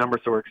diplomas in December,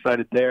 so we're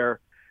excited there.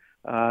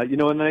 You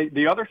know, and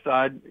the other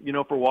side, you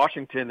know, for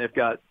Washington, they've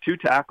got 2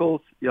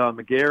 tackles.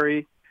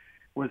 McGarry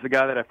was the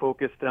guy that I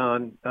focused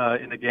on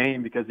in the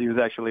game because he was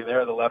actually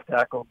there. The left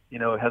tackle, you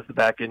know, has the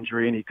back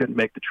injury and he couldn't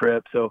make the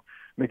trip. So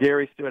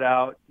McGarry stood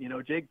out. You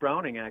know, Jake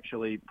Browning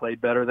actually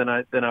played better than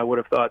I would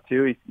have thought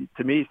too.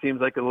 To me, he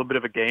seems like a little bit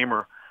of a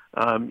gamer.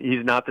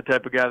 He's not the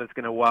type of guy that's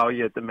going to wow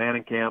you at the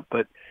Manning camp,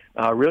 but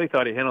really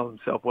thought he handled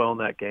himself well in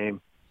that game.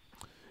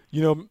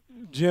 You know,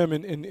 Jim,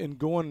 in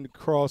going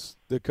across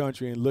the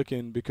country and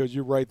looking, because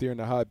you're right there in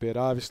the hotbed,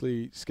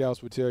 obviously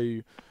scouts would tell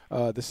you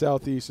the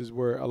Southeast is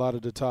where a lot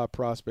of the top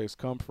prospects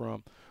come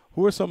from.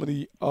 Who are some of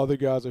the other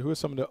guys, or who are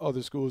some of the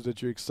other schools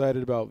that you're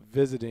excited about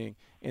visiting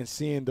and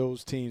seeing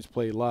those teams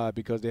play live,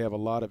 because they have a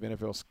lot of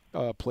NFL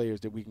players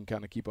that we can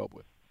kind of keep up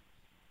with?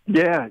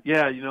 Yeah.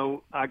 You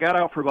know, I got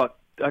out for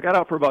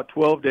about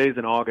 12 days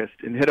in August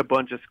and hit a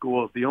bunch of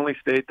schools. The only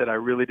state that I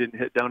really didn't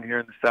hit down here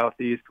in the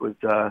Southeast was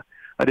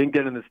I didn't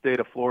get in the state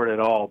of Florida at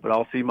all, but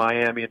I'll see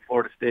Miami and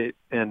Florida State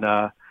and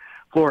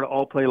Florida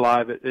all play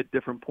live at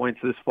different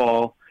points this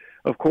fall.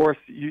 Of course,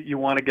 you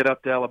want to get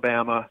up to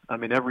Alabama. I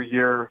mean, every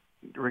year,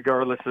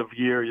 regardless of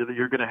year,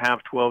 you're going to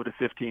have 12 to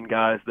 15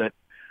 guys that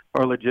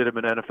are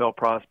legitimate NFL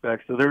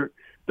prospects. So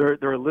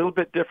they're a little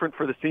bit different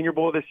for the Senior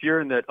Bowl this year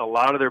in that a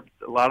lot of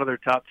their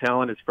top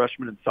talent is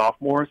freshmen and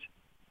sophomores.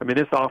 I mean,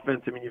 this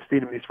offense, I mean, you've seen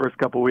him these first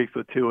couple of weeks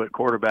with Tua at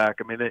quarterback.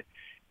 I mean,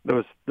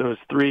 those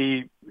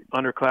three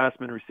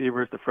underclassmen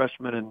receivers, the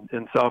freshmen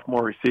and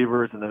sophomore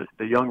receivers, and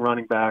the young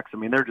running backs, I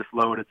mean, they're just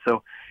loaded.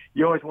 So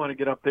you always want to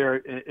get up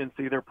there and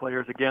see their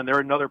players. Again, they're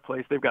another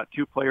place. They've got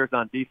two players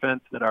on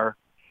defense that are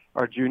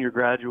junior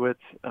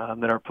graduates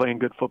that are playing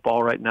good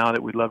football right now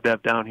that we'd love to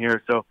have down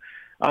here. So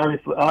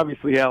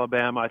obviously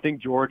Alabama. I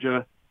think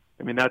Georgia,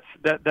 I mean, that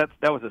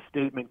was a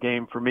statement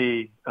game for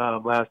me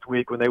last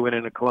week when they went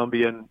into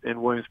Columbia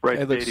and Williams-Brice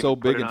Stadium. They looked so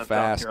big and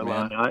fast,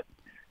 man.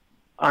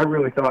 I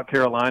really thought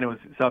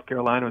South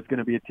Carolina was going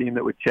to be a team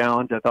that would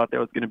challenge. I thought that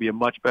was going to be a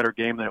much better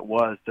game than it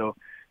was. So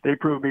they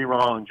proved me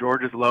wrong.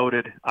 Georgia's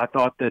loaded. I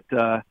thought that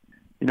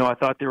I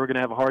thought they were going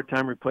to have a hard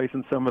time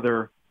replacing some of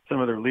their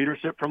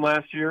leadership from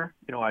last year.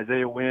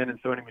 Isaiah Wynn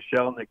and Sony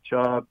Michel, Nick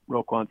Chubb,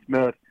 Roquan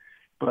Smith.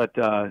 But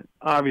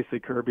obviously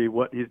Kirby,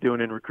 what he's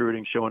doing in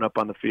recruiting, showing up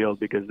on the field,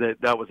 because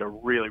that was a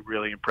really,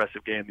 really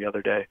impressive game the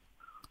other day.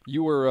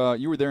 You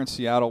were there in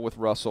Seattle with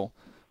Russell.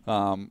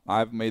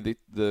 I've made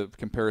the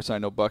comparison. I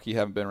know Bucky,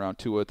 haven't been around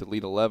Tua at the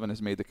Elite 11, has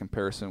made the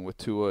comparison with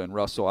Tua and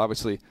Russell.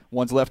 Obviously,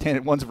 one's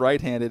left-handed, one's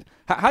right-handed.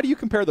 How do you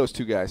compare those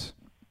two guys?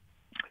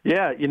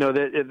 Yeah,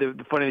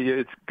 the funny,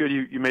 it's good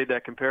you made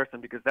that comparison,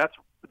 because that's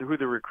who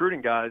the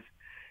recruiting guys,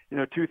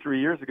 2-3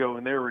 years ago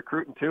when they were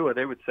recruiting Tua,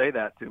 they would say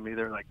that to me.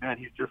 They're like, man,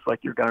 he's just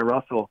like your guy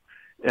Russell.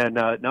 And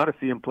now to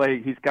see him play,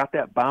 he's got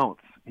that bounce.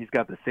 He's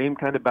got the same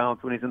kind of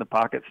bounce when he's in the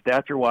pocket.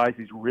 Stature-wise,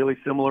 he's really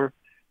similar.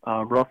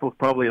 Russell's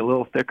probably a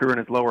little thicker in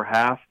his lower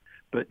half,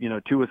 but,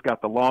 Tua's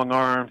got the long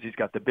arms. He's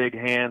got the big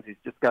hands. He's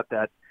just got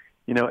that,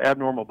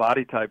 abnormal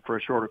body type for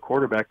a shorter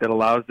quarterback that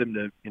allows him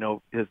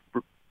to, his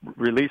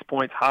release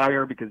points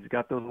higher because he's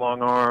got those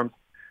long arms.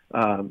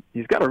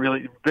 He's got a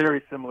really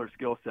very similar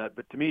skill set,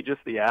 but to me,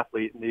 just the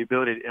athlete and the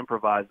ability to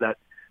improvise. That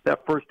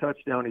first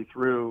touchdown he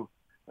threw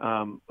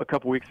a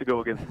couple weeks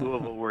ago against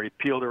Louisville, where he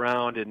peeled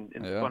around and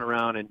spun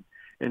around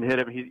and hit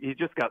him. He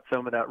just got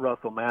some of that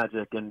Russell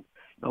magic, and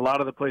a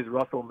lot of the plays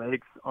Russell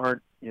makes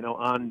aren't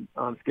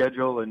on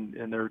schedule,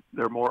 and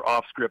they're more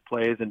off script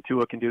plays, and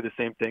Tua can do the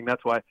same thing.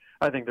 That's why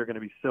I think they're going to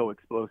be so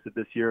explosive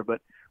this year. But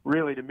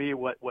really, to me,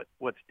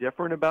 what's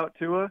different about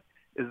Tua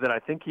is that I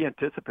think he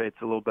anticipates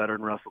a little better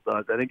than Russell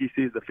does. I think he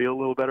sees the field a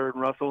little better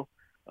than Russell.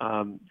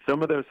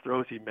 Some of those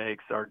throws he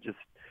makes are just,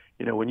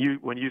 when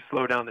you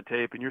slow down the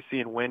tape and you're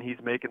seeing when he's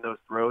making those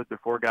throws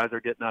before guys are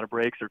getting out of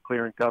breaks or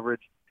clearing coverage,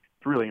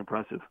 it's really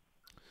impressive.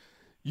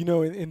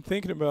 In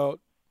thinking about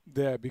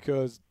that,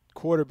 because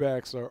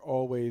quarterbacks are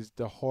always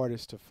the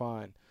hardest to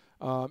find,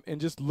 and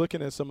just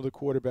looking at some of the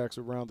quarterbacks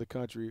around the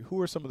country,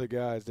 who are some of the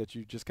guys that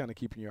you just kind of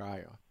keeping your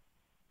eye on?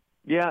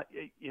 Yeah,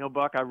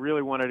 Buck, I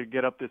really wanted to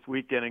get up this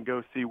weekend and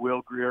go see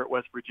Will Grier at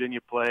West Virginia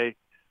play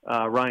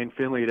Ryan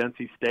Finley at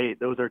NC State.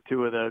 Those are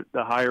two of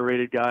the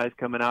higher-rated guys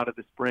coming out of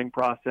the spring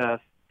process,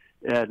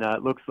 and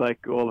it looks like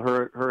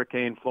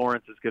Hurricane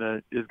Florence is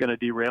gonna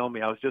derail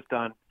me. I was just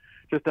on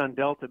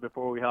Delta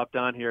before we hopped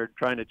on here,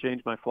 trying to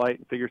change my flight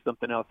and figure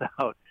something else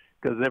out,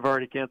 because they've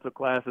already canceled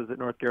classes at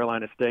North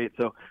Carolina State.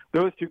 So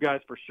those two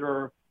guys for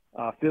sure.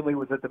 Finley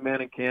was at the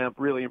Manning camp,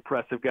 really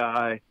impressive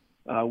guy.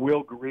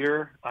 Will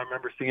Grier, I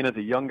remember seeing as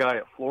a young guy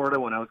at Florida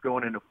when I was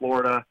going into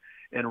Florida,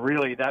 and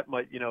really that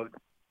might,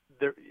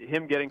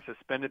 him getting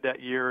suspended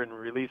that year and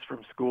released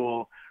from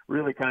school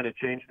really kind of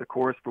changed the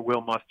course for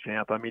Will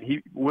Muschamp. I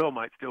mean, Will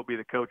might still be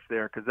the coach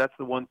there, because that's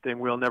the one thing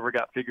Will never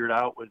got figured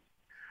out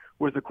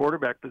was the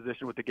quarterback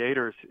position with the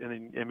Gators.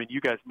 And I mean,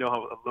 you guys know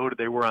how loaded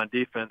they were on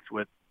defense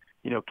with,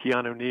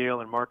 Keanu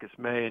Neal and Marcus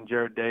May and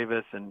Jared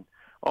Davis and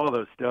all of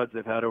those studs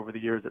they've had over the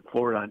years at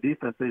Florida on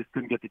defense. They just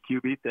couldn't get the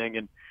QB thing.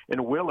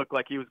 And Will looked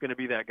like he was going to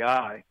be that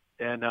guy.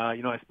 And,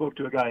 I spoke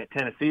to a guy at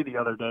Tennessee the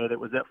other day that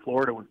was at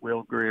Florida with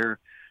Will Grier.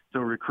 So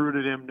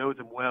recruited him, knows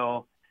him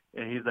well.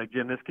 And he's like,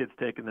 Jim, this kid's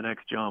taking the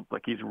next jump.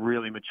 Like, he's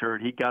really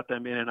matured. He got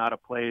them in and out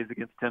of plays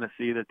against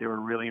Tennessee that they were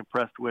really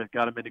impressed with,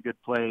 got them into good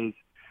plays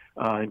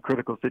in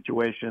critical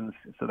situations.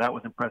 So that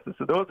was impressive.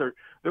 So those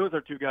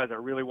are two guys I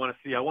really want to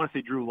see. I want to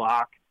see Drew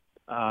Lock.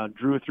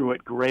 Drew threw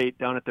it great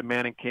down at the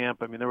Manning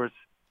camp. I mean, there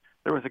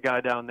was a guy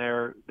down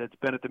there that's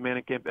been at the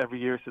Manning camp every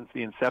year since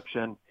the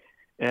inception.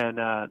 And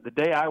the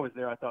day I was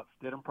there, I thought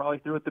Stidham probably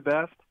threw it the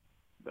best.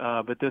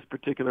 But this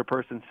particular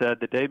person said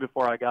the day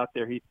before I got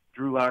there,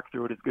 Drew Lock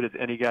threw it as good as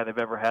any guy they've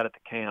ever had at the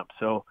camp.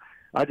 So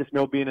I just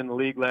know, being in the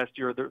league last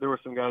year, there were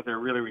some guys that I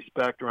really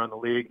respect around the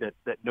league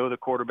that know the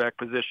quarterback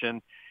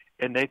position,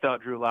 and they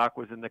thought Drew Lock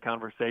was in the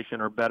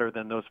conversation or better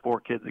than those four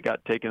kids that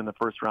got taken in the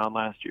first round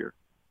last year.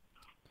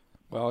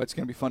 Well, it's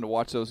going to be fun to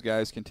watch those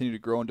guys continue to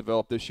grow and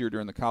develop this year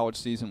during the college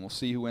season. We'll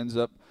see who ends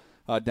up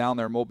down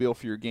there in Mobile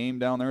for your game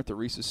down there at the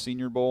Reese's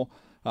Senior Bowl.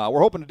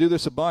 We're hoping to do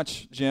this a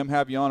bunch, Jim,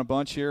 have you on a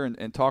bunch here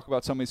and talk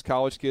about some of these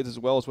college kids as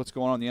well as what's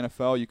going on in the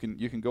NFL.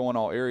 You can go in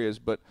all areas.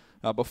 But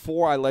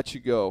before I let you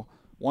go,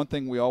 one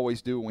thing we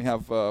always do when we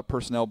have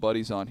personnel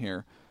buddies on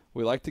here,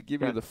 we like to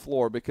give you the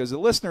floor, because the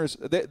listeners,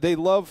 they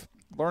love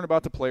learn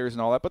about the players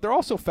and all that, but they're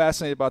also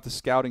fascinated about the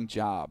scouting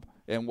job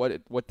and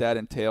what that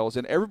entails.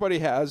 And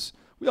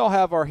we all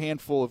have our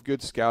handful of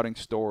good scouting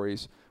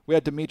stories. We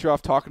had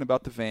Dimitrov talking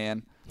about the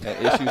van.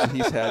 issues that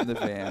he's had in the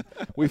van.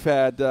 We've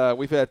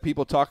had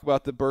people talk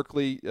about the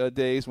Berkeley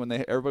days when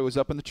everybody was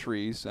up in the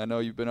trees. I know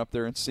you've been up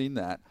there and seen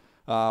that.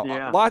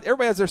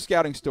 Everybody has their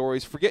scouting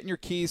stories. Forgetting your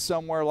keys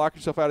somewhere, lock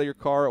yourself out of your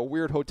car, a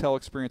weird hotel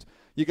experience.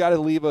 You got to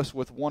leave us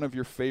with one of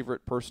your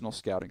favorite personal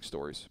scouting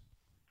stories.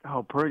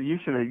 Oh, you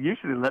should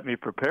have let me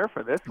prepare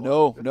for this one.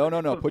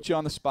 No. Put you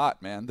on the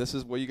spot, man. This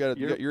is where you got.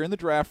 You're in the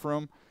draft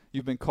room.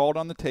 You've been called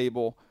on the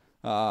table.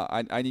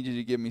 I need you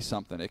to give me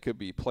something. It could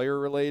be player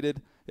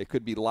related. It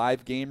could be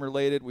live game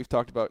related.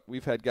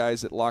 We've had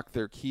guys that lock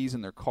their keys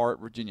in their car at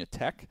Virginia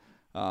Tech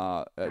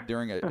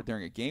during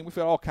a game. We've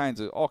had all kinds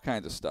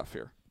of stuff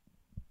here.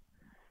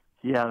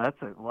 Yeah,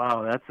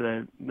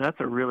 that's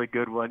a really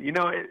good one.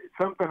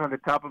 Something on the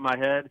top of my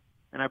head,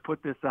 and I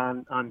put this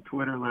on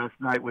Twitter last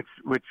night,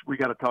 which we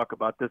got to talk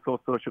about. This whole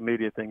social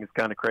media thing is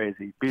kind of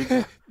crazy.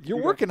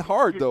 You're working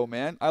hard though,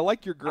 man. I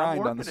like your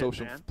grind on the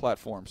social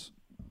platforms.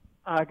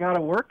 I got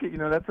to work it.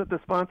 That's what the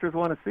sponsors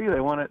want to see. They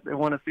want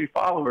to see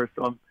followers.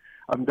 So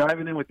I'm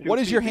diving in with. What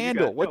is your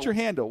handle? What's your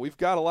handle? We've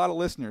got a lot of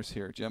listeners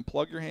here, Jim.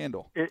 Plug your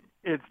handle.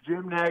 It's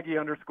Jim Nagy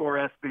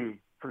 _SB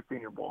for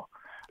Senior Bowl.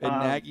 And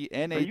Nagy,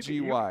 Nagy.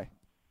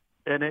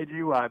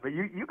 Nagy, but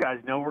you guys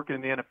know working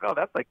in the NFL,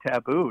 that's like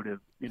taboo to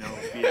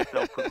be a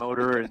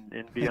self-promoter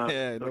and be on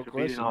social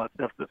media and all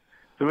that stuff.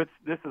 So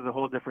this is a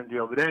whole different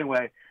deal. But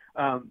anyway,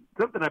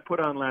 something I put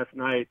on last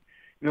night.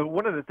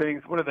 One of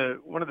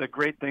the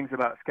great things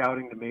about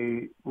scouting to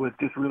me was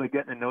just really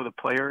getting to know the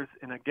players.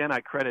 And again, I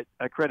credit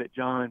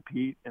John and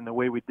Pete and the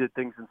way we did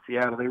things in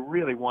Seattle. They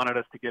really wanted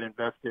us to get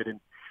invested and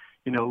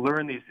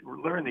learn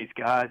these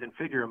guys and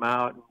figure them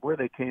out and where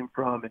they came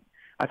from. And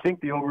I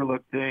think the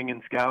overlooked thing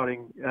in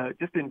scouting,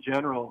 just in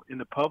general in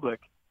the public,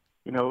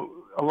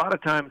 a lot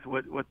of times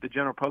what the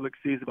general public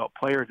sees about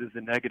players is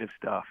the negative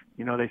stuff.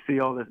 They see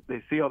all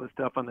this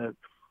stuff on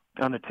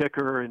the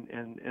ticker and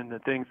the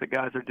things that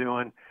guys are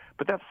doing,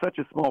 but that's such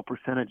a small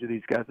percentage of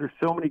these guys. There's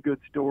so many good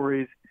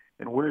stories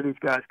and where these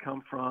guys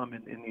come from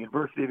and the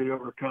adversity they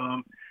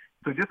overcome.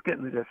 So just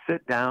getting to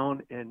sit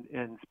down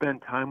and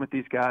spend time with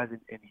these guys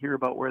and hear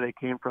about where they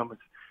came from is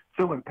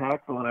so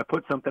impactful. And I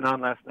put something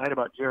on last night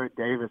about Jarrad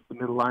Davis, the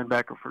middle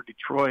linebacker for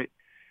Detroit.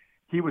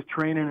 He was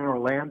training in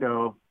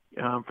Orlando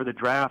for the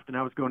draft, and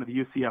I was going to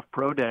the UCF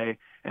Pro Day,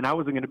 and I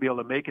wasn't going to be able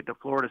to make it to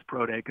Florida's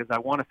Pro Day because I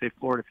want to say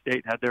Florida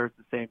State had theirs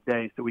the same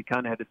day, so we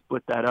kind of had to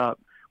split that up.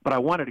 But I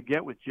wanted to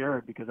get with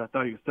Jarrad because I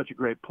thought he was such a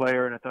great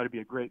player, and I thought he'd be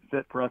a great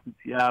fit for us in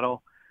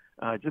Seattle.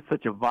 Just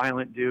such a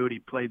violent dude. He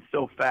played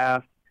so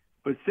fast.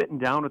 But sitting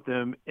down with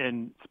him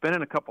and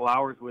spending a couple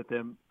hours with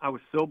him, I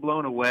was so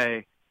blown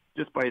away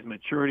just by his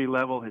maturity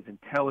level, his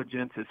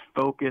intelligence, his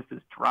focus,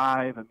 his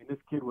drive. I mean, this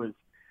kid was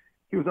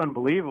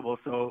unbelievable.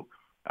 So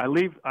I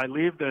leave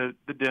the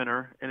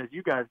dinner, and as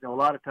you guys know, a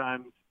lot of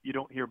times you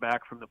don't hear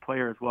back from the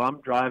players. Well, I'm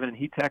driving, and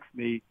he texts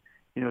me,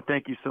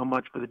 thank you so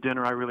much for the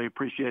dinner. I really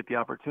appreciate the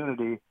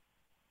opportunity.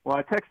 Well,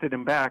 I texted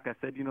him back. I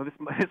said,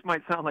 this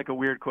might sound like a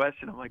weird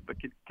question. I'm like, but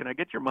can I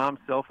get your mom's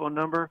cell phone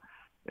number?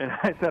 And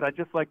I said, I'd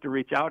just like to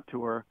reach out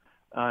to her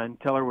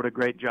and tell her what a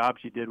great job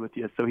she did with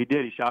you. So he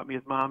did. He shot me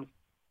his mom's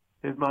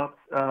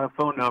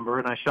phone number,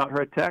 and I shot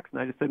her a text,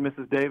 and I just said,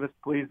 Mrs. Davis,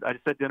 please, I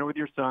just had dinner with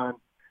your son.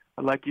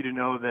 I'd like you to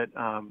know that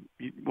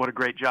what a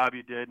great job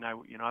you did. And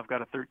I've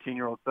got a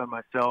 13-year-old son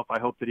myself. I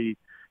hope that he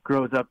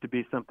grows up to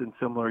be something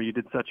similar. You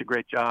did such a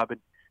great job.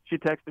 And she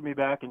texted me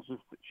back, and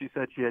she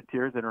said she had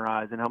tears in her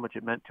eyes and how much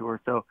it meant to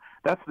her. So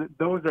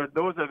those are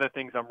the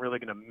things I'm really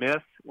going to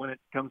miss when it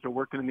comes to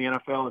working in the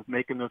NFL, is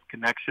making those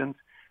connections.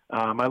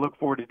 I look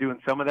forward to doing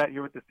some of that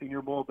here with the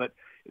Senior Bowl, but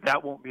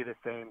that won't be the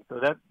same. So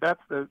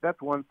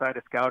that's one side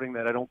of scouting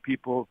that I don't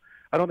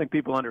think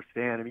people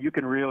understand. I mean, you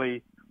can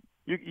really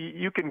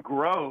you can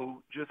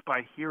grow just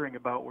by hearing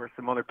about where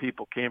some other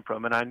people came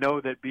from, and I know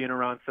that being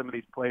around some of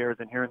these players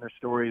and hearing their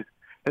stories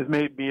has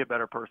made me a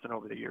better person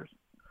over the years.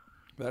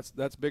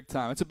 That's big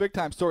time. It's a big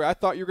time story. I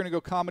thought you were going to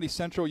go Comedy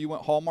Central. You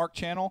went Hallmark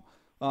Channel,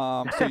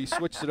 so you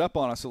switched it up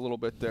on us a little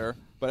bit there.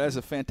 But that's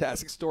a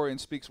fantastic story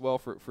and speaks well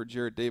for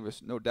Jarrad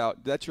Davis, no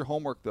doubt. That's your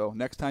homework, though.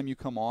 Next time you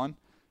come on,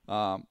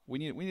 we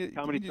need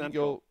to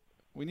go.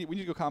 We need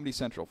to go Comedy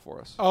Central for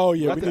us. Oh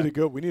yeah, we need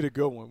a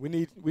good one. We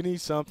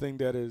need something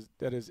that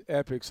is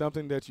epic,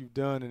 something that you've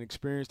done, an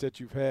experience that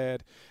you've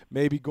had.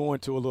 Maybe going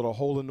to a little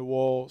hole in the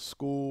wall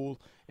school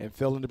and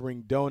failing to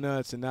bring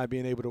donuts and not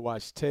being able to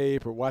watch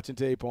tape, or watching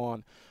tape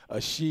on a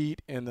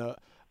sheet in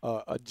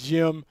a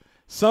gym.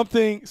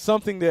 Something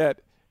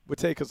that would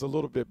take us a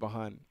little bit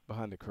behind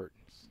the curtains.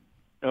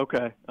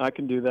 Okay, I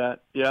can do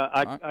that. Yeah,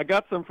 I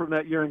got some from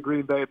that year in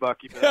Green Bay,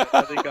 Bucky. But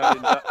I think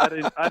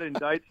I'd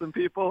indict some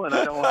people, and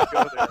I don't want to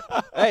go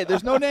there. Hey,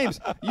 there's no names.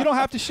 You don't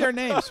have to share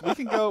names. We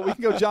can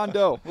go John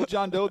Doe. We'll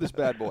John Doe this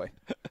bad boy.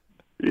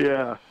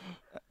 Yeah.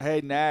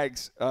 Hey,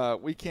 Nags,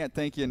 we can't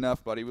thank you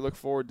enough, buddy. We look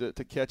forward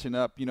to catching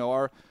up.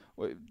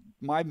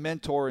 My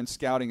mentor in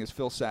scouting is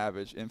Phil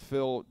Savage, and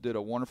Phil did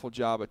a wonderful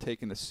job of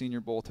taking the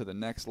Senior Bowl to the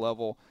next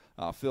level.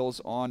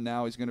 Phil's on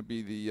now. He's going to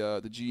be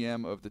the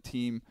GM of the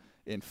team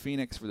in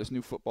Phoenix for this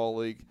new football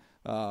league.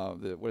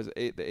 the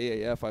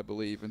AAF, I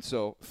believe. And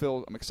so,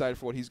 Phil, I'm excited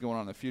for what he's going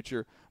on in the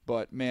future.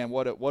 But, man,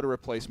 what a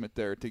replacement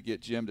there to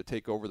get Jim to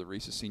take over the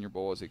Reese's Senior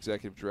Bowl as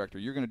executive director.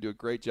 You're going to do a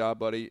great job,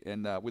 buddy,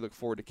 and we look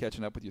forward to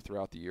catching up with you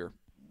throughout the year.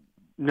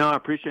 No, I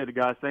appreciate it,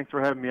 guys. Thanks for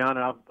having me on,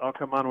 and I'll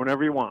come on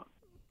whenever you want.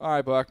 All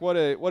right, Buck. What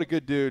a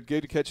good dude.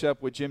 Good to catch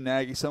up with Jim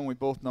Nagy, someone we've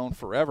both known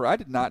forever. I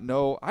did not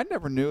know. I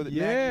never knew that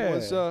Nagy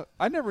was.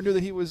 I never knew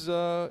that he was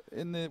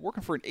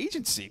working for an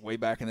agency way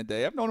back in the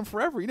day. I've known him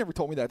forever. You never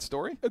told me that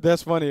story.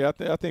 That's funny. I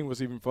think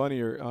what's even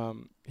funnier,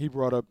 he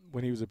brought up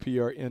when he was a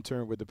PR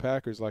intern with the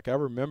Packers. Like, I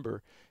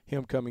remember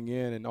him coming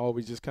in and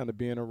always just kind of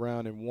being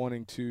around and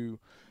wanting to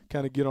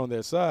kind of get on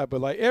their side.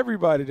 But, like,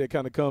 everybody that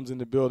kind of comes in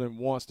the building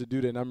wants to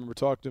do that. And I remember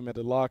talking to him at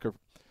the locker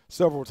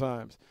several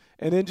times,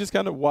 and then just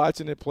kind of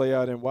watching it play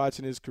out and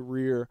watching his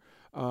career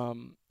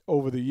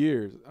over the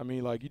years. I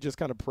mean, like, you're just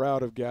kind of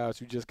proud of guys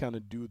who just kind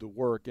of do the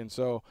work. And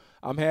so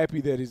I'm happy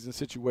that he's in a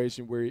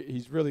situation where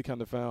he's really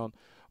kind of found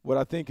what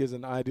I think is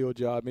an ideal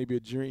job, maybe a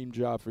dream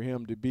job for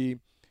him to be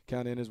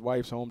kind of in his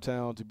wife's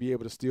hometown, to be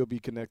able to still be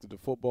connected to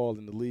football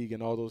and the league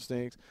and all those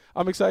things.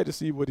 I'm excited to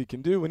see what he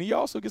can do, and he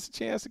also gets a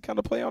chance to kind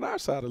of play on our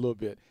side a little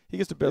bit. He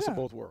gets the best of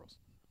both worlds.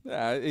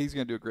 Yeah, he's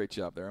going to do a great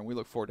job there, and we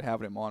look forward to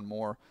having him on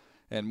more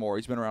and more.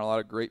 He's been around a lot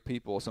of great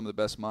people, some of the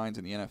best minds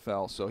in the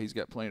NFL, so he's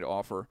got plenty to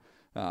offer.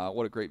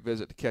 What a great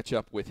visit to catch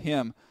up with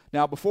him.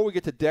 Now, before we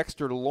get to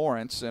Dexter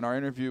Lawrence and our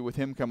interview with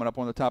him coming up,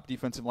 one of the top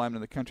defensive linemen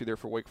in the country there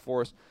for Wake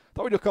Forest, I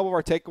thought we'd do a couple of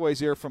our takeaways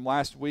here from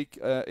last week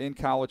in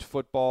college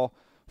football.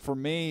 For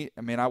me,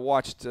 I mean, I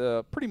watched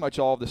pretty much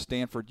all of the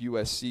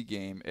Stanford-USC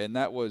game, and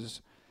that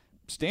was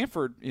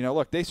Stanford. You know,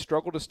 look, they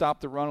struggled to stop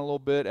the run a little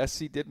bit.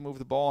 SC did move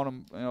the ball on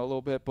them a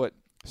little bit, but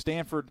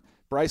Stanford –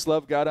 Bryce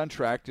Love got on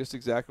track just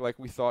exactly like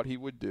we thought he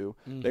would do.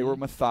 Mm-hmm. They were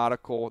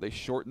methodical. They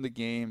shortened the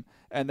game.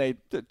 And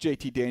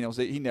JT Daniels,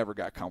 he never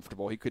got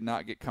comfortable. He could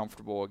not get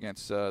comfortable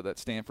against that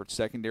Stanford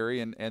secondary.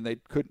 And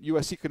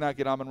USC could not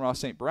get Amon-Ra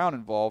St. Brown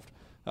involved,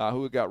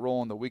 who had got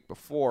rolling the week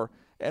before.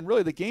 And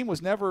really the game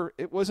was never –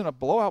 it wasn't a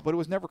blowout, but it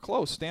was never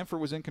close. Stanford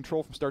was in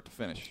control from start to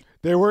finish.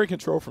 They were in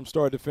control from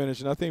start to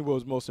finish, and I think what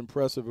was most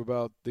impressive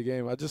about the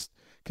game, I just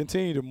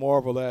continue to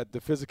marvel at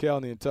the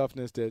physicality and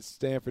toughness that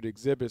Stanford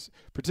exhibits,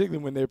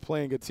 particularly when they're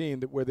playing a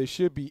team where they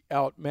should be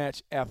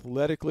outmatched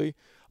athletically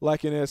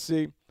like in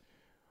SC.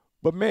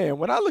 But, man,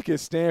 when I look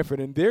at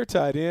Stanford and their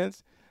tight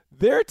ends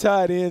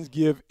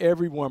give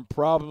everyone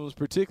problems,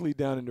 particularly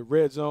down in the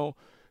red zone.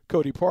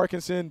 Cody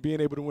Parkinson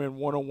being able to win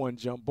one-on-one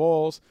jump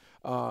balls.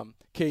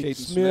 Caden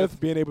Smith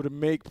being able to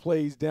make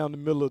plays down the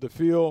middle of the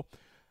field.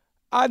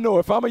 I know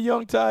if I'm a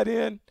young tight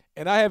end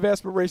and I have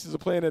aspirations of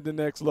playing at the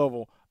next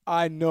level,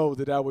 I know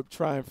that I would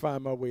try and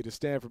find my way to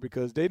Stanford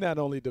because they not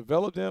only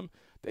develop them,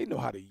 they know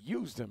how to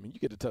use them, and you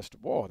get to touch the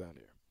ball down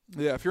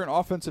there. Yeah, if you're an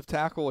offensive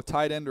tackle, a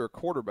tight end, or a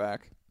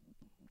quarterback,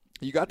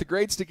 you got the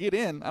grades to get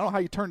in. I don't know how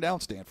you turn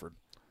down Stanford.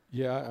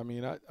 Yeah, I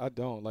mean, I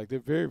don't. Like, they're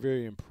very,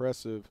 very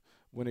impressive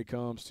when it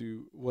comes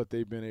to what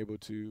they've been able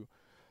to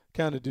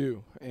kind of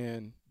do.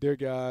 And their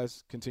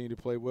guys continue to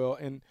play well.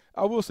 And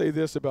I will say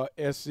this about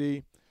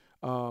SC.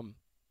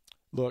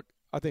 Look,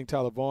 I think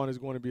Tyler Vaughn is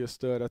going to be a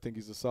stud. I think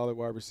he's a solid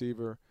wide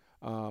receiver.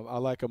 I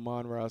like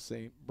Amon-Ra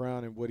St.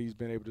 Brown and what he's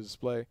been able to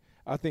display.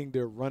 I think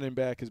their running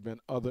back has been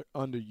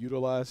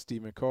underutilized,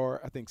 Stephen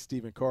Carr. I think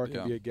Stephen Carr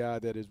can be a guy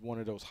that is one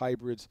of those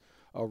hybrids,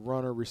 a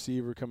runner,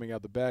 receiver coming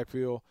out the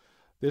backfield.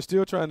 They're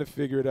still trying to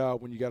figure it out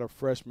when you got a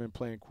freshman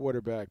playing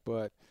quarterback,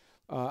 but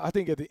I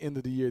think at the end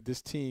of the year,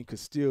 this team could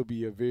still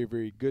be a very,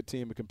 very good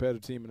team, a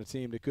competitive team, and a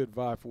team that could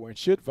vie for and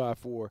should vie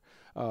for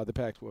the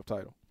Pac-12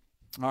 title.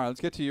 All right,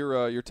 let's get to your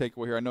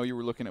takeaway here. I know you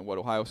were looking at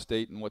Ohio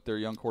State and what their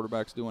young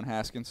quarterback's doing,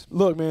 Haskins.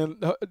 Look, man,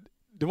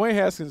 Dwayne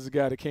Haskins is a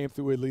guy that came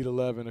through Elite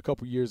 11 a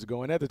couple years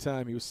ago, and at the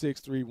time he was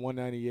 6'3",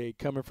 198,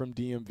 coming from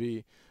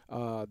DMV,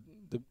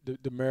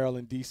 the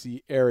Maryland,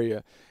 D.C.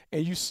 area.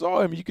 And you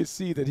saw him, you could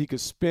see that he could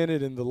spin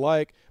it and the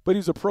like, but he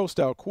was a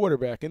pro-style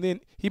quarterback. And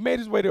then he made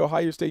his way to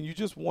Ohio State, and you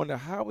just wonder,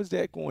 how is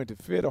that going to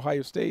fit?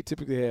 Ohio State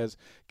typically has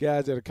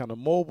guys that are kind of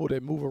mobile,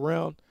 that move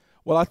around.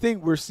 Well, I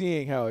think we're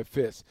seeing how it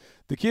fits.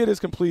 The kid is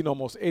completing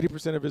almost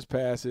 80% of his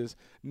passes,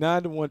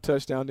 9-to-1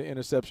 touchdown to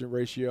interception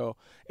ratio.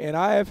 And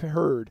I have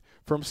heard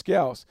from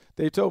scouts,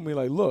 they told me,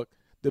 like, look,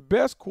 the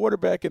best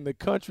quarterback in the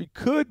country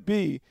could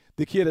be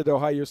the kid at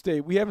Ohio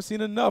State. We haven't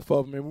seen enough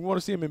of him, and we want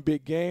to see him in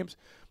big games.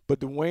 But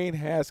Dwayne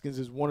Haskins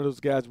is one of those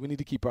guys we need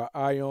to keep our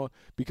eye on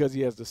because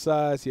he has the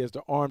size, he has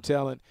the arm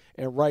talent,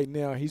 and right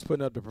now he's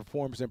putting up the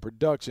performance and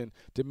production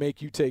to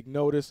make you take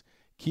notice.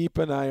 Keep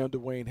an eye on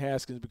Dwayne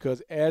Haskins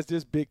because as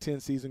this Big Ten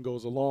season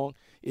goes along,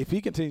 if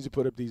he continues to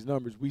put up these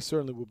numbers, we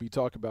certainly will be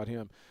talking about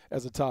him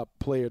as a top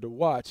player to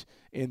watch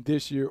in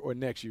this year or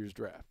next year's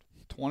draft.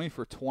 20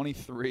 for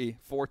 23,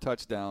 4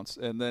 touchdowns.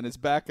 And then his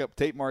backup,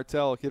 Tate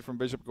Martell, a kid from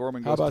Bishop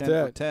Gorman, goes 10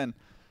 for 10.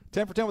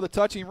 10 for 10 with a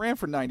touch. He ran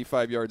for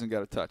 95 yards and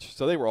got a touch.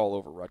 So they were all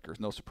over Rutgers.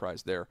 No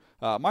surprise there.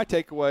 My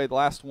takeaway, the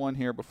last one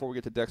here before we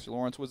get to Dexter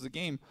Lawrence, was the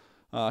game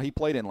he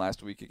played in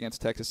last week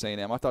against Texas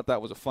A&M. I thought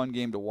that was a fun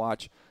game to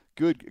watch.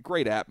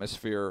 Great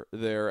atmosphere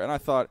there. And I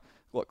thought,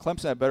 look,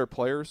 Clemson had better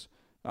players,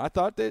 I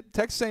thought that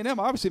Texas A&M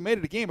obviously made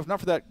it a game. If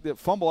not for that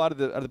fumble out of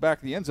the back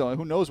of the end zone,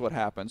 who knows what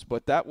happens?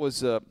 But that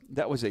was a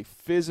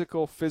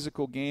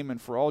physical game.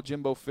 And for all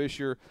Jimbo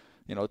Fisher,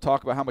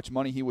 talk about how much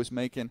money he was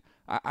making.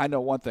 I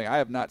know one thing: I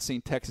have not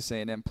seen Texas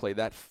A&M play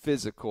that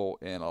physical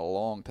in a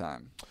long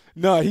time.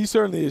 No, he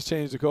certainly has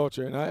changed the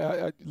culture. And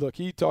I look,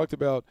 he talked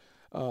about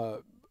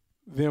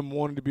them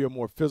wanting to be a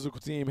more physical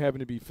team, having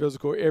to be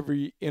physical.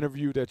 Every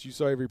interview that you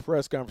saw, every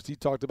press conference, he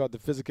talked about the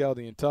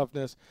physicality and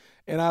toughness.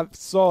 And I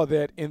saw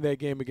that in that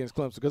game against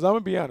Clemson. Because I'm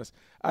going to be honest,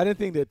 I didn't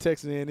think that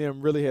Texas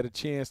A&M really had a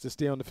chance to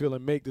stay on the field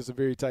and make this a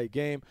very tight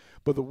game.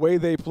 But the way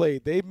they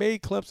played, they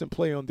made Clemson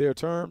play on their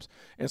terms.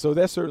 And so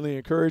that's certainly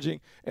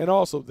encouraging. And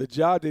also the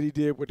job that he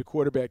did with the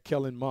quarterback,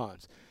 Kellen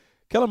Mond.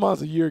 Kellen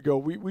Mond, a year ago,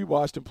 we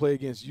watched him play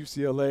against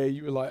UCLA.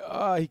 You were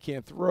like, he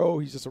can't throw.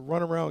 He's just a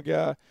runaround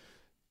guy.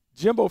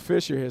 Jimbo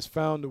Fisher has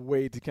found a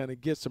way to kind of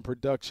get some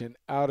production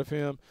out of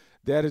him.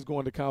 That is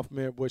going to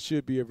complement what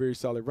should be a very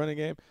solid running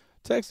game.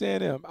 Texas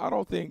A&M, I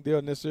don't think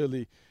they'll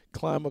necessarily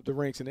climb up the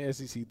ranks in the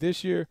SEC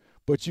this year,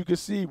 but you can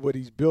see what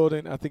he's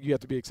building. I think you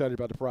have to be excited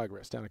about the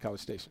progress down at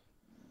College Station.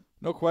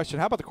 No question.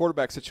 How about the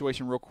quarterback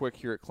situation real quick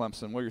here at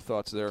Clemson? What are your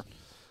thoughts there?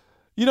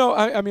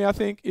 I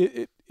think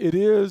it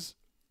is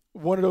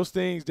one of those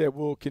things that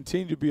will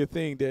continue to be a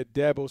thing that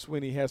Dabo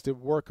Swinney has to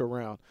work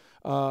around.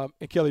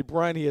 And Kelly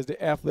Bryant, he has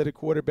the athletic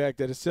quarterback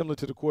that is similar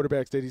to the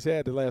quarterbacks that he's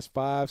had the last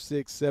 5,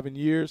 6, 7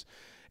 years.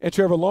 And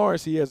Trevor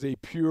Lawrence, he has a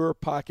pure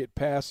pocket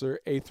passer,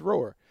 a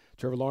thrower.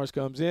 Trevor Lawrence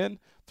comes in,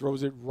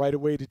 throws it right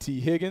away to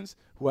T. Higgins,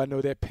 who I know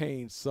that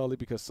pains Sully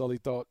because Sully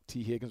thought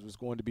T. Higgins was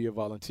going to be a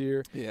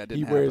volunteer. Yeah, it didn't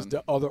He wears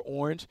happen. the other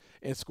orange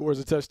and scores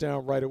a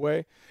touchdown right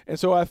away. And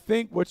so I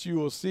think what you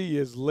will see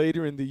is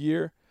later in the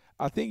year,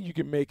 I think you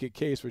can make a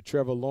case for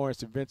Trevor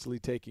Lawrence eventually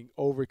taking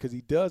over because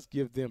he does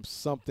give them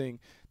something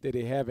that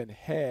they haven't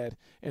had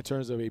in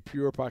terms of a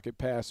pure pocket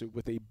passer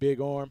with a big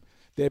arm.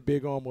 That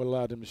big arm will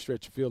allow them to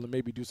stretch the field and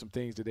maybe do some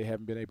things that they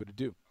haven't been able to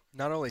do.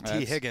 Not only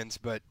T. Higgins,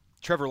 but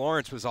Trevor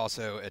Lawrence was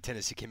also a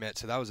Tennessee commit.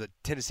 So that was a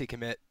Tennessee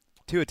commit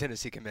to a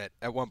Tennessee commit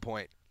at one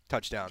point.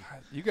 Touchdown.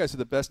 You guys are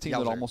the best team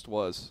Yowzer. that almost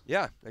was.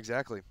 Yeah,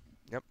 exactly.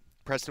 Yep.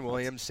 Preston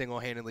Williams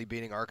single-handedly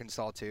beating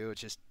Arkansas, too.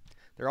 It's just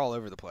they're all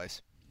over the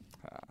place.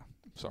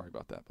 Sorry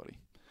about that, buddy.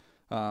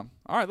 All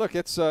right, look,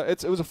 it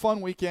was a fun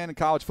weekend in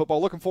college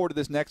football. Looking forward to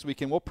this next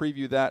weekend. We'll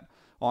preview that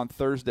on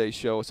Thursday's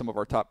show. Some of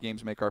our top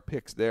games, make our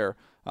picks there.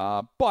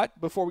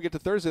 But before we get to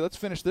Thursday, let's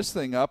finish this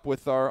thing up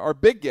with our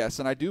big guest,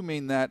 and I do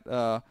mean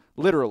that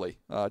literally.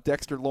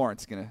 Dexter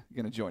Lawrence going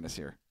to join us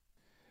here.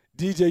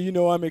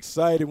 DJ, I'm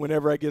excited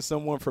whenever I get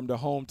someone from the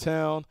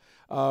hometown.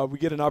 We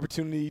get an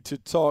opportunity to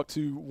talk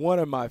to one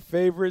of my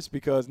favorites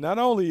because not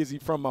only is he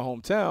from my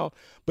hometown,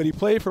 but he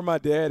played for my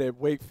dad at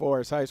Wake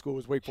Forest High School. It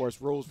was Wake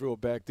Forest Roseville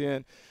back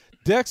then.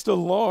 Dexter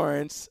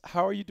Lawrence,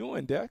 how are you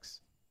doing, Dex?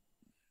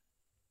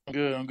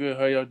 I'm good.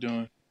 How y'all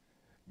doing?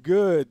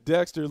 Good.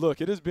 Dexter, look,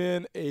 it has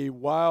been a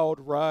wild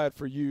ride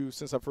for you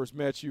since I first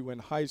met you in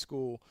high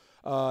school.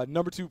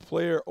 Number 2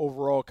 player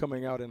overall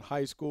coming out in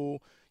high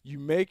school. You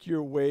make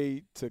your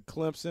way to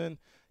Clemson.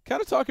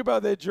 Kind of talk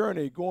about that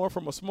journey, going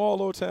from a small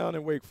little town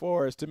in Wake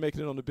Forest to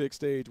making it on the big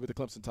stage with the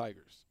Clemson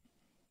Tigers.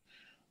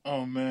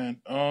 Oh, man.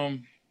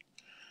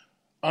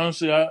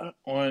 Honestly,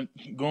 when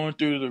going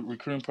through the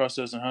recruiting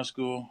process in high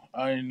school,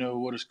 I didn't know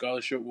what a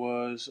scholarship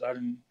was. I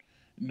didn't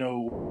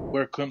know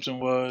where Clemson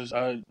was.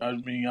 I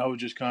was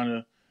just kind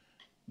of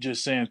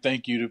just saying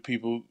thank you to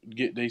people.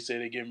 They say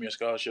they give me a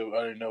scholarship.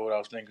 I didn't know what I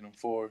was thanking them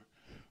for.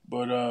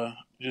 But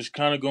just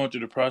kind of going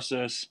through the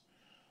process,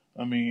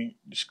 the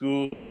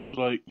school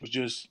was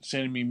just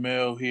sending me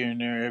mail here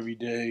and there every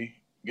day.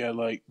 Got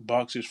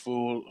boxes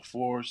full,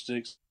 4,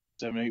 6,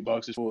 7, 8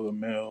 boxes full of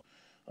mail.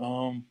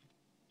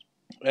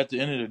 At the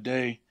end of the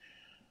day,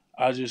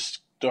 I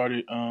just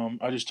started.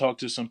 I just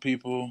talked to some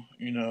people,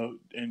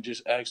 and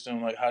just asked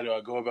them how do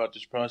I go about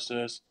this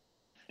process.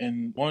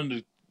 And one of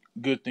the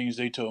good things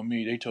they told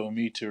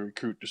me to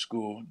recruit the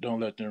school. Don't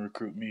let them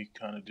recruit me,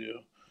 kind of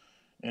deal.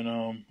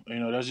 And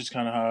that's just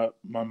kind of how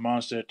my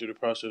mindset through the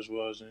process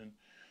was. And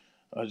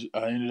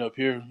I ended up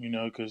here,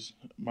 because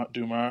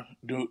through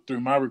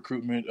my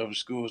recruitment of the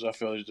schools, I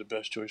felt it was the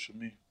best choice for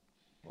me.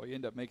 Well, you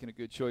end up making a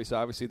good choice.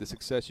 Obviously, the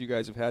success you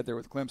guys have had there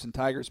with Clemson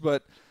Tigers.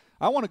 But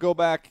I want to go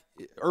back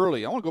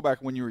early. I want to go back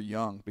when you were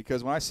young,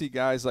 because when I see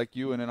guys like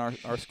you and in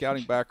our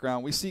scouting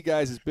background, we see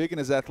guys as big and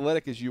as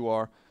athletic as you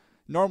are.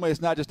 Normally,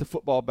 it's not just a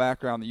football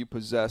background that you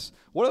possess.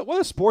 What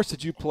other sports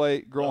did you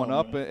play growing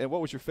up, and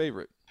what was your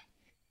favorite?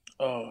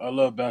 Oh, I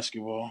love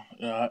basketball.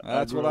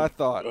 That's what I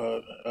thought.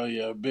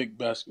 Big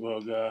basketball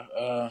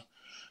guy.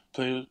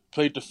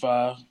 Played the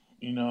 5,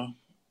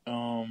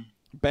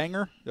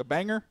 Banger? A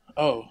banger?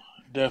 Oh,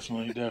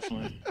 definitely.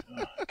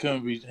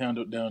 Couldn't be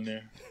handled down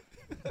there.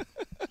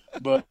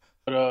 But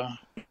I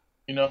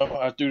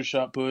threw the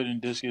shot put and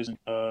discus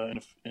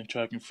in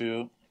track and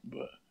field.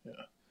 But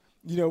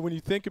yeah. When you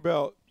think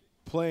about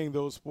playing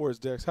those sports,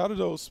 Dex, how do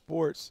those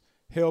sports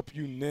help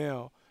you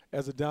now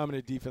as a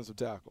dominant defensive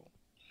tackle?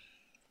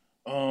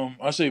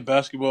 I say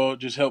basketball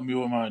just helped me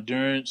with my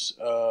endurance,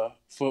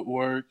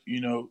 footwork,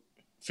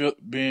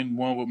 being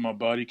one with my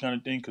body kind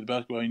of thing, because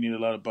basketball you need a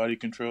lot of body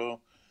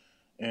control,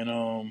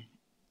 and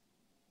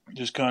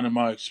just kind of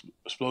my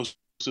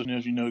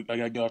explosiveness. You know,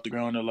 like I get off the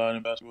ground a lot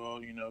in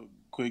basketball. You know,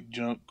 quick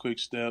jump, quick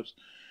steps,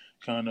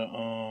 kind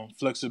of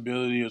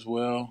flexibility as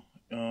well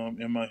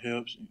in my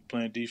hips,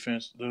 playing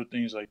defense, little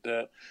things like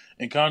that,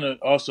 and kind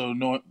of also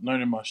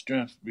learning my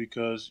strength,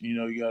 because you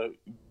know you got to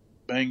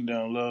bang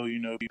down low. You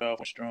know, be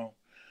powerful and strong.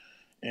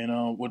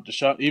 And with the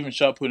shot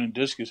put and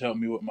discus helped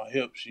me with my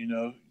hips. You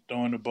know,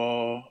 throwing the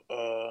ball,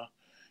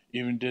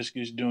 even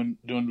discus, doing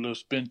a little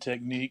spin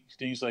technique,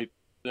 things like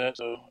that.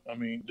 So I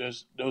mean,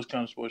 those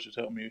kind of sports just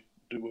helped me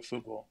do with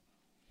football.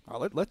 All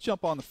right, let's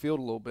jump on the field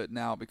a little bit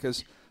now,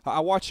 because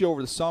I watched you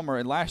over the summer,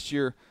 and last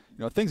year,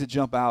 you know, things that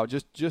jump out,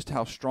 just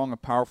how strong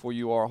and powerful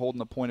you are, holding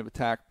the point of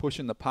attack,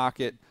 pushing the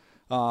pocket.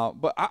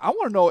 But I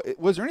want to know,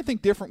 was there anything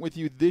different with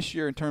you this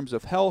year in terms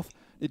of health?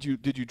 Did you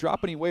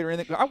drop any weight or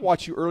anything? I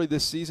watched you early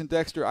this season,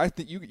 Dexter. I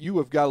think you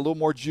have got a little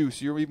more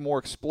juice. You're even more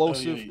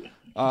explosive. Oh,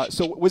 yeah.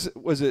 So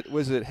was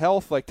it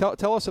health? Like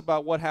tell us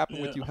about what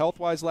happened with you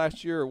health-wise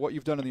last year, or what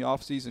you've done in the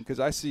off season, because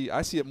I see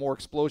a more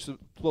explosive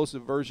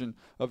version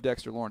of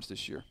Dexter Lawrence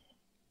this year.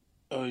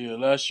 Oh yeah,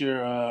 last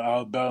year I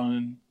was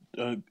battling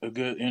a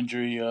good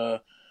injury. I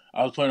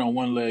was playing on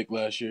one leg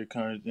last year,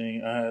 kind of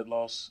thing. I had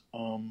lost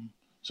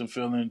some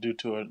feeling due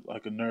to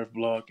a nerve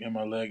block in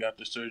my leg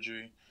after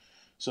surgery.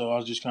 So I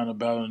was just kind of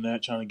battling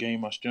that, trying to gain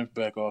my strength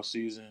back all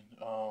season.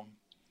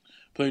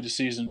 Played the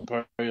season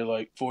probably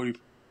like 40%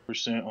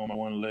 on my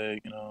one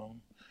leg.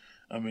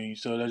 I mean,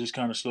 so that just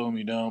kind of slowed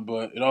me down,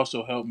 but it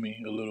also helped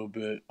me a little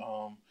bit,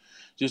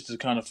 just to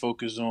kind of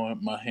focus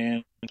on my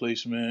hand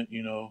placement,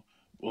 you know,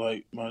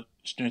 like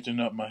strengthening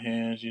up my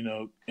hands, you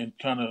know, and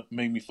kind of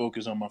make me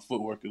focus on my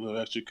footwork a little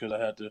extra, because I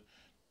had to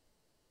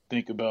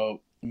think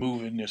about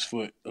moving this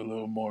foot a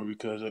little more,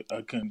 because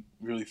I couldn't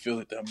really feel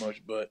it that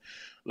much. But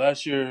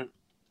last year,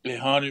 it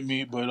haunted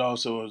me, but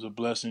also was a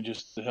blessing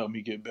just to help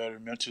me get better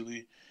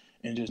mentally,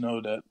 and just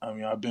know that, I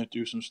mean, I've been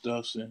through some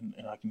stuff, and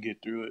I can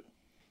get through it.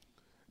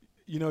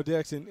 You know,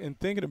 Dex, and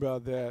thinking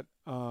about that,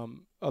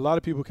 a lot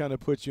of people kind of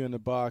put you in the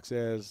box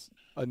as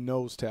a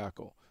nose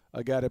tackle,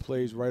 a guy that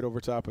plays right over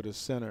top of the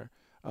center.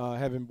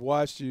 Having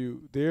watched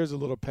you, there's a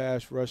little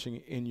pass rushing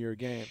in your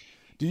game.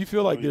 Do you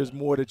feel like there's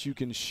more that you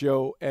can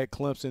show at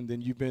Clemson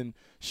than you've been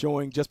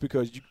showing, just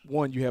because,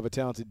 you have a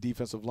talented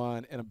defensive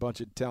line and a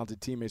bunch of talented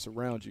teammates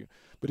around you?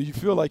 But do you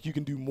feel like you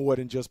can do more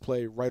than just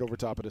play right over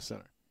top of the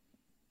center?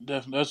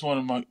 Definitely,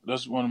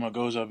 that's one of my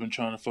goals I've been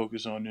trying to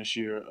focus on this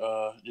year.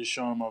 Just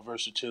showing my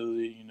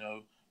versatility, you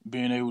know,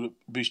 being able to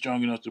be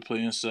strong enough to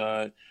play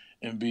inside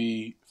and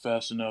be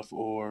fast enough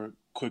or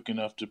quick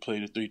enough to play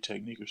the 3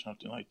 technique or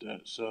something like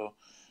that. So,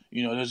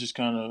 you know, that's just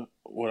kind of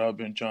what I've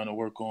been trying to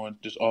work on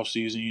this off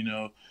season. You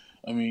know,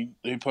 I mean,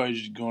 they probably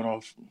just going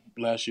off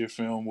last year's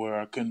film where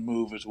I couldn't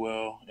move as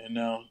well, and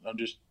now I'm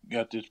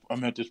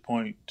at this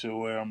point to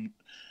where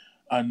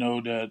I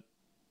know that,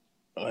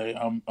 like,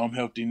 I'm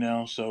healthy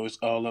now, so it's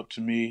all up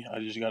to me. I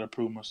just got to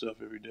prove myself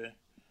every day.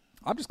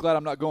 I'm just glad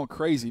I'm not going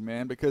crazy,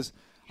 man, because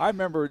I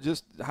remember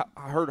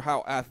I heard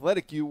how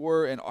athletic you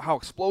were and how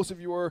explosive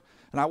you were,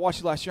 and I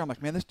watched you last year. I'm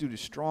like, man, this dude is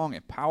strong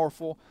and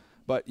powerful.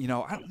 But, you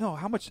know, I don't know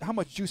how much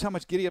juice, how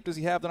much giddy up does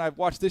he have. Then I've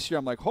watched this year.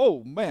 I'm like,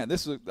 oh, man,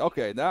 this is –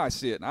 okay, now I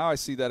see it. Now I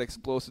see that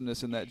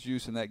explosiveness and that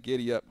juice and that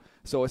giddy up.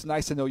 So it's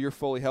nice to know you're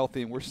fully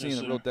healthy, and we're seeing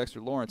the real Dexter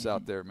Lawrence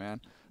out there,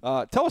 man.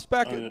 Take us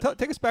back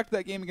to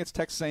that game against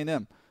Texas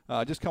A&M.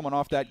 Just coming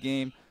off that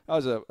game, that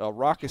was a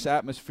raucous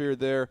atmosphere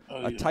there,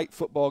 a tight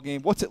football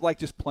game. What's it like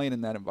just playing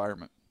in that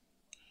environment?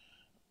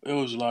 It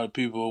was a lot of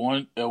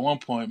people. At one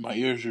point, my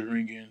ears were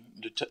ringing.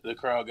 The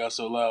crowd got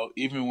so loud,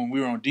 even when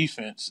we were on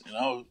defense, and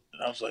I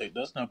was like,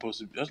 "That's not supposed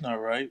to. That's not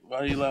right. Why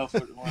are you loud for?"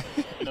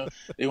 You know,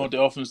 they want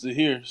the offense to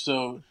hear.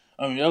 So,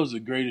 I mean, that was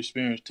a great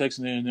experience.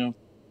 Texas A&M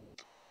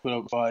put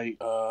up a fight.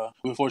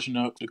 We were fortunate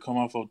enough to come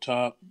off on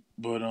top,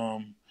 but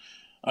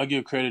I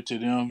give credit to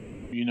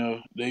them. You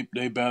know,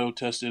 they battle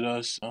tested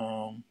us,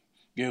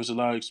 gave us a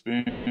lot of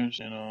experience,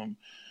 and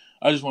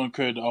I just want to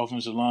credit the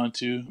offensive line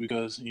too,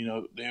 because, you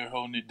know, they're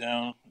holding it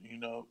down. You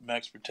know,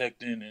 max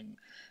protecting, and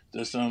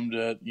that's something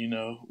that, you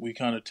know, we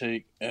kind of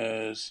take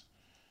as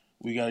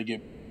we got to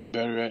get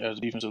better at as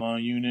a defensive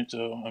line unit.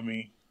 So, I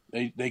mean,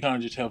 they kind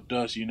of just helped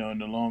us, you know, in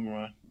the long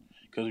run,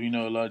 because we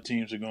know a lot of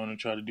teams are going to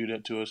try to do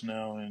that to us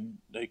now, and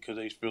because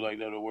they feel like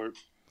that'll work.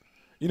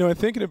 You know, and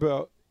thinking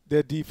about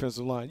that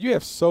defensive line, you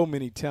have so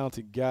many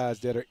talented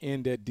guys that are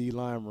in that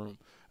D-line room,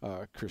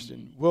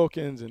 Christian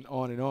Wilkins and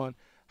on and on.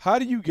 How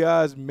do you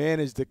guys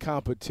manage the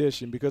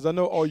competition? Because I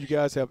know all you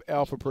guys have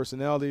alpha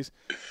personalities.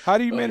 How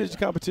do you manage the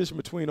competition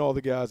between all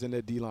the guys in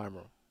that D-line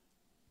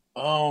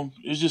room?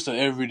 It's just an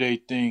everyday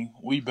thing.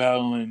 We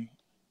battling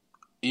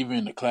even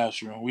in the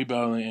classroom. We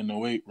battling in the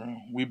weight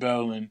room. We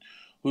battling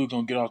who's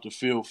going to get off the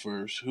field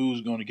first, who's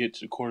going to get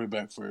to the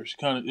quarterback first.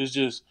 It's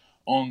just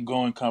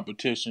ongoing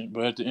competition.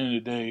 But at the end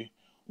of the day,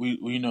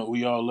 we know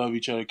we all love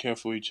each other, care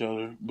for each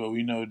other, but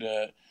we know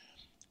that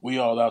we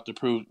all out to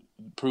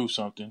prove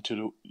something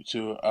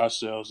to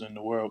ourselves and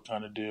the world,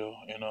 kind of deal.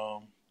 And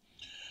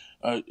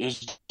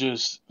it's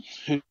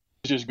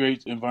just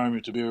great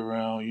environment to be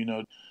around. You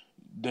know,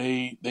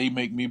 they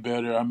make me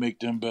better, I make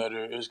them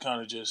better. It's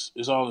kind of just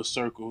it's all a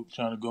circle,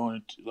 kind of going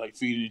into, like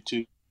feeding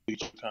into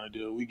each other kind of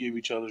deal. We give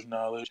each other's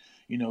knowledge.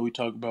 You know, we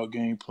talk about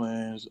game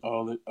plans,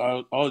 all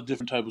the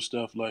different type of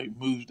stuff, like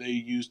moves they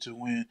use to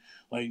win,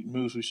 like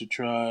moves we should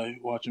try,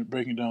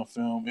 breaking down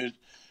film.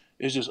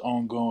 It's just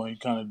ongoing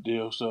kind of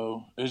deal.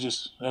 So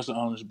that's an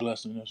honest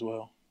blessing as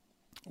well.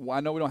 Well,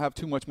 I know we don't have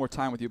too much more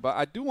time with you, but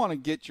I do want to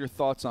get your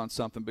thoughts on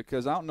something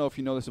because I don't know if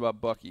you know this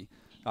about Bucky.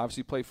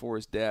 Obviously played for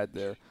his dad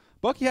there.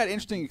 Bucky had an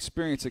interesting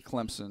experience at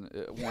Clemson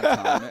at one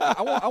time.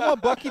 I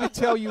want Bucky to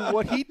tell you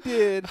what he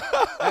did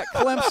at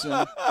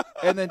Clemson,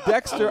 and then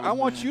Dexter, I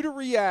want you to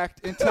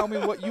react and tell me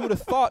what you would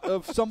have thought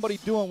of somebody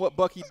doing what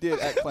Bucky did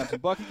at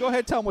Clemson. Bucky, go ahead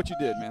and tell him what you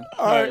did, man.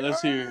 All right,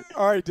 let's hear it.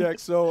 All right,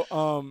 Dex.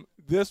 So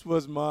this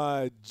was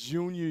my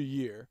junior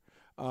year.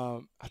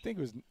 I think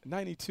it was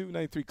 92,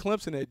 93.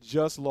 Clemson had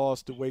just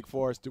lost to Wake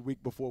Forest the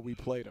week before we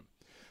played them.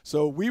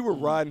 So we were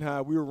riding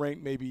high. We were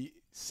ranked maybe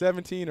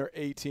 17 or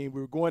 18. We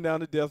were going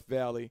down to Death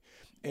Valley,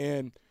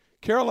 and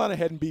Carolina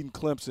hadn't beaten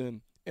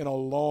Clemson in a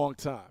long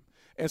time.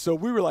 And so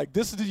we were like,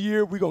 this is the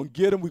year we're going to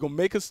get them. We're going to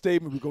make a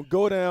statement. We're going to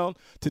go down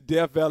to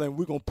Death Valley, and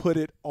we're going to put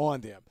it on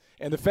them.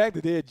 And the fact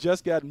that they had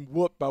just gotten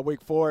whooped by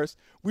Wake Forest,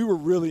 we were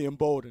really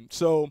emboldened.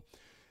 So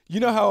you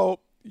know how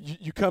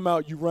you come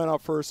out, you run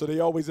out first, so they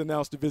always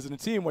announce the visiting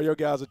team while your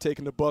guys are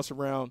taking the bus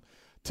around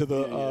to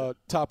the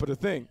top of the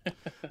thing.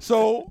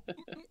 So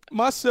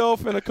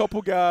myself and a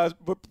couple guys,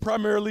 but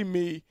primarily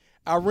me,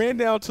 I ran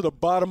down to the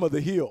bottom of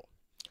the hill.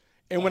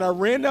 And when I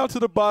ran down to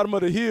the bottom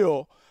of the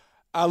hill,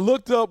 I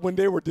looked up when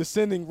they were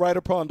descending right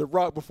upon the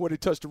rock before they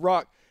touched the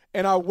rock,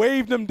 and I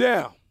waved them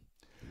down.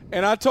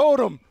 And I told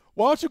them,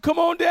 why don't you come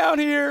on down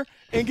here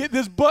and get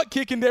this butt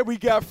kicking that we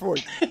got for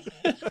you?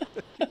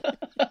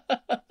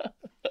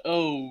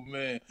 Oh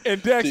man!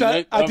 And Dex,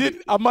 I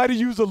might have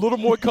used a little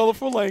more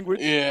colorful language.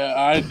 Yeah,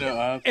 I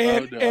know.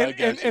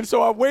 And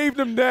so I waved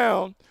them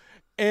down,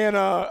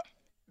 and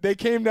they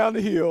came down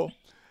the hill,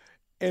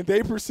 and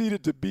they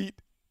proceeded to beat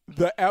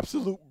the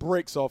absolute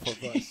brakes off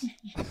of us.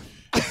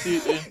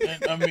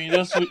 and I mean,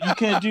 that's what, you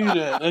can't do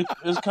that.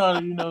 That's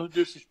kind of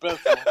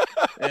disrespectful.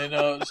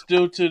 And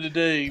still to the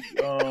day,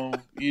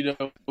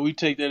 we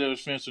take that as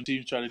offense when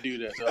teams try to do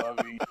that. So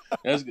I mean,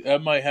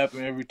 that might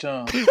happen every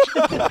time.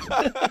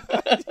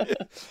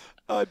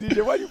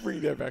 DJ, why you bring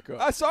that back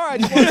up? Sorry,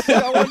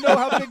 I want to know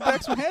how Big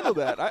Dex would handle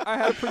that. I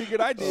had a pretty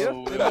good idea.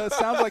 It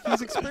sounds like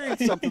he's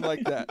experienced something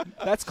like that.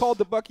 That's called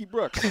the Bucky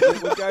Brooks.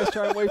 When guys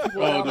try to wave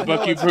people around the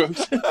Bucky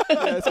Brooks.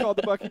 Yeah, it's called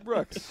the Bucky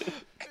Brooks.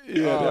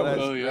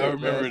 I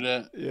remember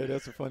that. Yeah,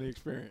 that's a funny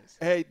experience.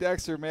 Hey,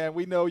 Dexter, man,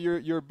 we know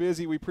you're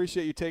busy. We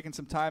appreciate you taking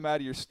some time out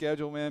of your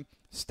schedule, man.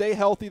 Stay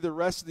healthy the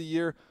rest of the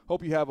year.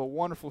 Hope you have a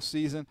wonderful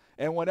season.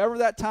 And whenever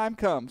that time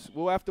comes,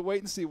 we'll have to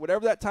wait and see.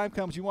 Whatever that time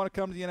comes, you want to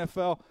come to the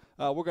NFL,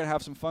 we're going to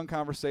have some fun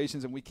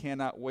conversations, and we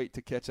cannot wait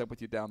to catch up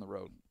with you down the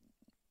road.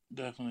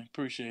 Definitely.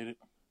 Appreciate it.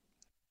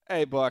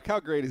 Hey, Buck, how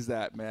great is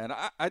that, man?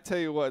 I tell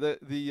you what,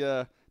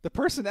 the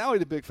personality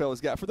the big fella's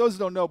got. For those who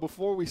don't know,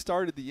 before we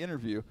started the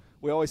interview,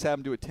 we always have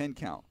him do a 10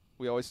 count.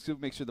 We always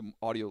make sure the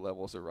audio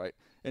levels are right.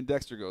 And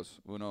Dexter goes,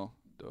 uno,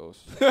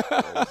 dos.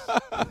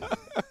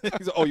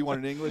 He's like, oh, you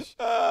want it in English?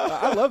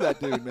 I love that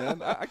dude,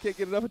 man. I can't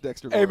get enough of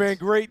Dexter. Hey, man,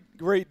 great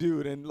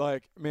dude. And,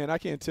 man, I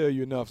can't tell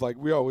you enough. I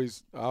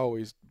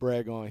always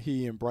brag on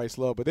he and Bryce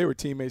Love, but they were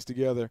teammates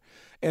together.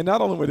 And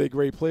not only were they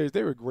great players,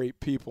 they were great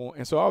people.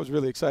 And so I was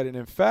really excited.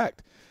 In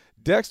fact,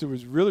 Dexter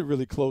was really,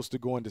 really close to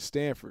going to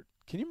Stanford.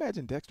 Can you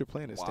imagine Dexter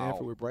playing at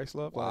Stanford with Bryce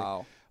Love?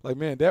 Wow.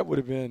 Man, that would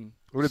have been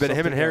 – would have been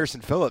him and Harrison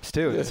Phillips,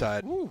 too,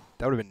 inside.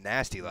 That would have been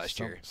nasty last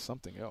year.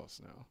 Something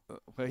else now.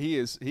 But he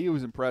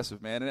was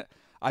impressive, man. And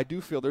I do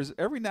feel there's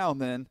every now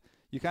and then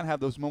you kind of have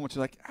those moments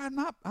you're like,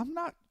 I'm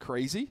not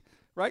crazy,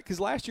 right? Because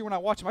last year when I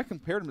watched him, I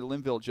compared him to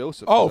Linval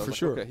Joseph. Oh, for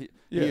sure. Okay,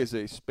 he is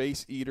a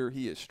space eater.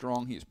 He is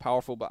strong. He is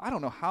powerful. But I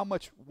don't know how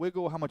much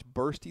wiggle, how much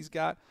burst he's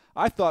got.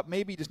 I thought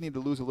maybe he just needed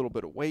to lose a little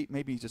bit of weight.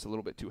 Maybe he's just a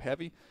little bit too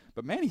heavy.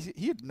 But, man,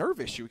 he had nerve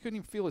issue. He couldn't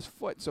even feel his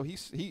foot. So he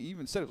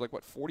even said it was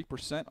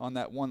 40% on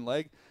that one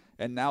leg.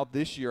 And now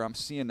this year I'm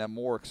seeing a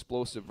more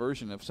explosive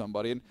version of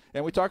somebody.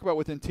 And we talk about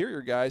with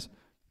interior guys,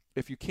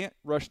 if you can't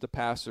rush the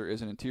passer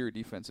as an interior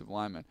defensive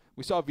lineman,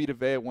 we saw Vita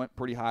Vea went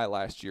pretty high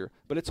last year,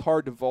 but it's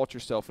hard to vault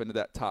yourself into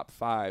that top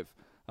 5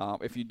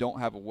 if you don't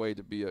have a way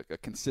to be a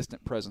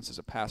consistent presence as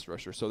a pass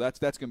rusher. So that's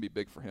going to be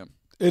big for him.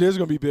 It is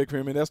going to be big for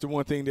him, and that's the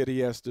one thing that he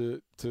has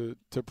to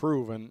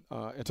prove. And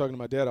talking to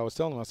my dad, I was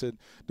telling him, I said,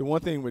 the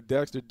one thing with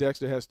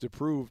Dexter has to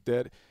prove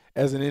that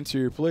as an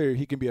interior player,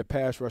 he can be a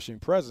pass rushing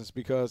presence,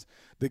 because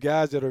the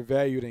guys that are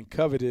valued and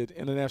coveted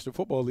in the National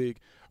Football League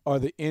are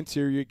the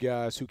interior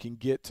guys who can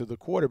get to the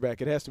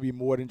quarterback. It has to be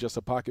more than just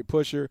a pocket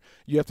pusher.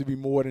 You have to be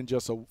more than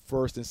just a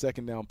first and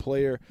second down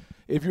player.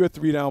 If you're a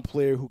 3-down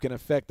player who can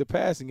affect the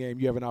passing game,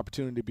 you have an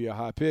opportunity to be a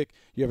high pick.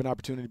 You have an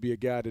opportunity to be a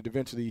guy that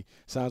eventually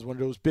signs one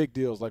of those big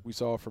deals like we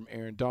saw from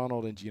Aaron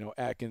Donald and Geno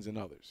Atkins and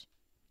others.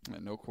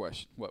 Man, no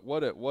question.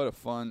 What a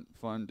fun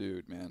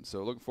dude, man.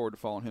 So looking forward to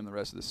following him the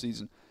rest of the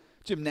season.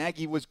 Jim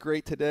Nagy was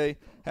great today.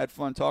 Had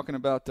fun talking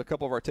about a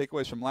couple of our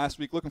takeaways from last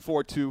week. Looking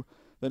forward to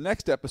the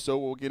next episode.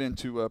 We'll get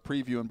into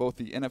previewing both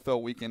the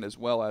NFL weekend as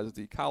well as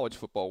the college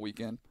football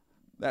weekend.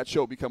 That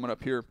show will be coming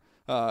up here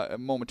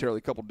momentarily,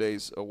 a couple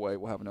days away.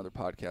 We'll have another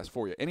podcast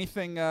for you.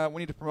 Anything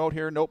we need to promote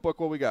here? Notebook,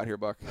 what we got here,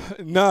 Buck?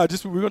 No,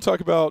 just we're going to talk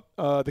about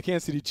the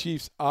Kansas City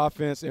Chiefs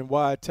offense and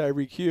why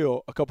Tyreek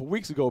Hill, a couple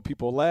weeks ago,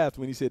 people laughed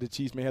when he said the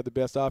Chiefs may have the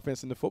best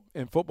offense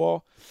in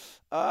football.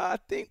 I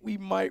think we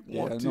might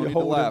want to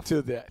hold him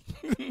to that.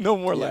 No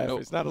more laughing. No,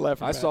 it's not a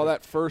laughing matter. I saw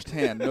that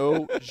firsthand.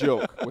 No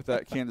joke with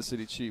that Kansas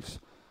City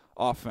Chiefs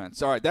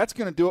offense. All right, that's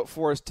going to do it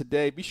for us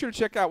today. Be sure to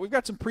check out, we've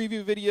got some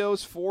preview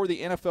videos for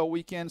the NFL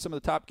weekend, some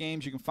of the top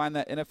games. You can find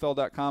that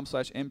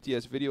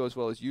NFL.com/MTS video as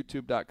well as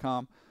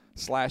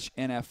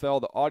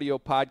YouTube.com/NFL. The audio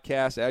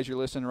podcast, as you're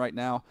listening right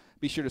now,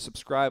 be sure to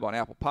subscribe on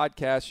Apple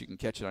Podcasts. You can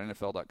catch it on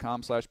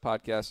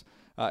NFL.com/podcast.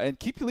 And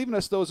keep leaving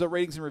us those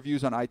ratings and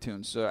reviews on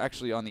iTunes.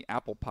 Actually, on the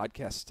Apple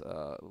Podcast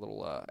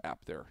little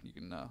app there, you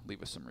can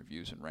leave us some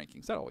reviews and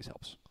rankings. That always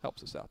helps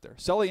us out there.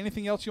 Sully,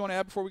 anything else you want to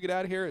add before we get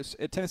out of here?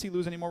 Did Tennessee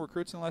lose any more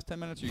recruits in the last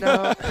 10 minutes?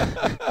 No,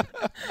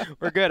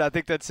 we're good. I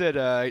think that's it.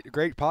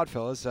 Great pod,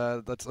 fellas.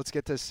 Let's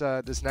get this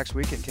next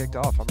weekend kicked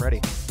off. I'm ready.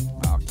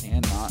 Wow,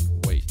 cannot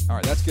wait. All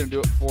right, that's going to do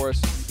it for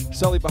us.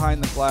 Sully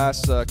behind the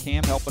glass.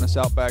 Cam helping us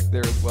out back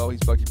there as well.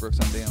 He's Bucky Brooks.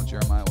 I'm Daniel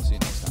Jeremiah. We'll see you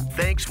next time.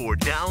 Thanks for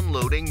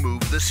downloading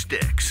Move the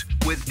Sticks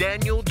with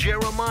Daniel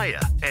Jeremiah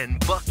and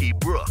Bucky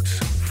Brooks.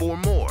 For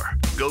more,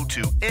 go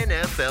to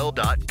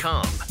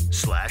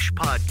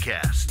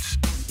NFL.com/podcasts.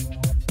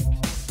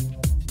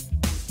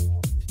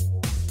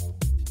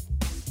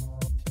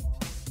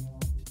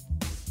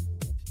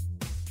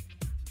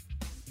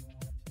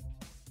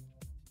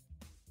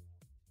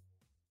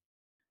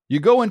 You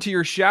go into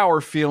your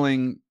shower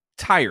feeling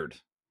tired,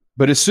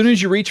 but as soon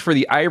as you reach for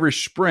the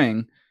Irish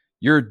Spring,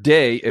 your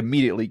day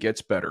immediately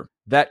gets better.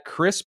 That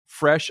crisp,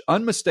 fresh,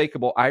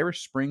 unmistakable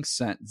Irish Spring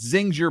scent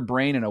zings your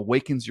brain and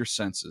awakens your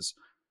senses.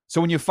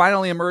 So when you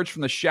finally emerge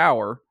from the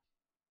shower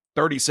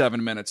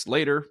 37 minutes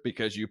later,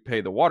 because you pay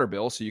the water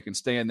bill so you can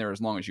stay in there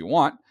as long as you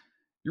want,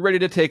 you're ready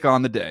to take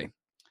on the day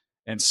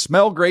and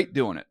smell great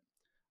doing it.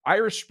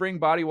 Irish Spring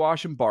Body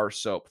Wash and Bar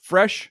Soap.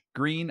 Fresh,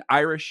 green,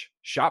 Irish.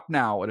 Shop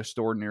now at a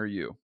store near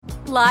you.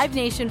 Live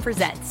Nation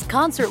presents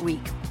Concert Week.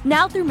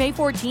 Now through May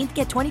 14th,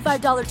 get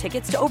 $25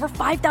 tickets to over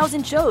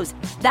 5,000 shows.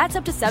 That's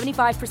up to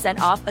 75%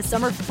 off a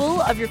summer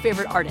full of your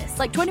favorite artists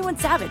like 21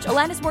 Savage,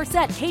 Alanis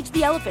Morissette, Cage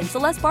the Elephant,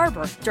 Celeste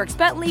Barber, Dierks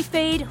Bentley,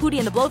 Fade, Hootie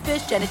and the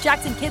Blowfish, Janet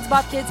Jackson, Kidz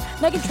Bop Kids,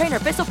 Meghan Trainor,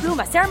 Peso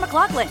Pluma, Sarah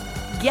McLachlan.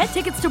 Get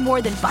tickets to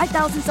more than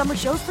 5,000 summer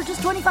shows for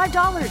just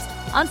 $25.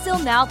 Until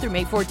now through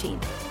May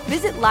 14th.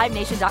 Visit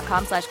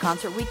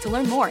LiveNation.com/Concert Week to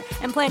learn more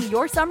and plan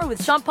your summer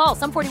with Sean Paul,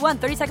 Sum 41,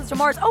 30 Seconds to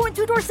Mars, and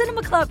Two Door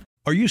Cinema Club.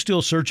 Are you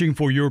still searching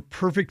for your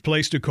perfect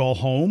place to call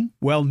home?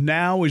 Well,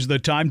 now is the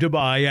time to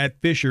buy at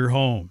Fisher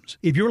Homes.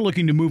 If you're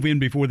looking to move in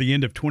before the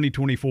end of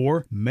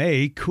 2024,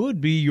 May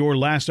could be your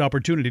last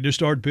opportunity to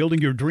start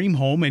building your dream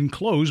home and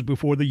close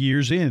before the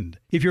year's end.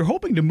 If you're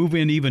hoping to move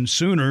in even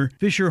sooner,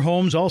 Fisher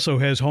Homes also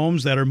has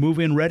homes that are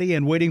move-in ready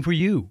and waiting for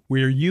you,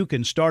 where you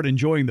can start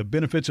enjoying the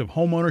benefits of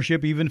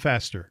homeownership even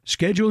faster.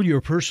 Schedule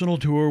your personal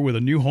tour with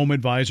a new home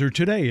advisor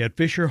today at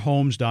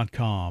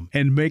FisherHomes.com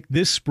and make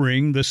this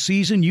spring the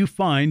season you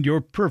find your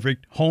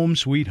perfect home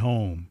sweet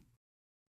home.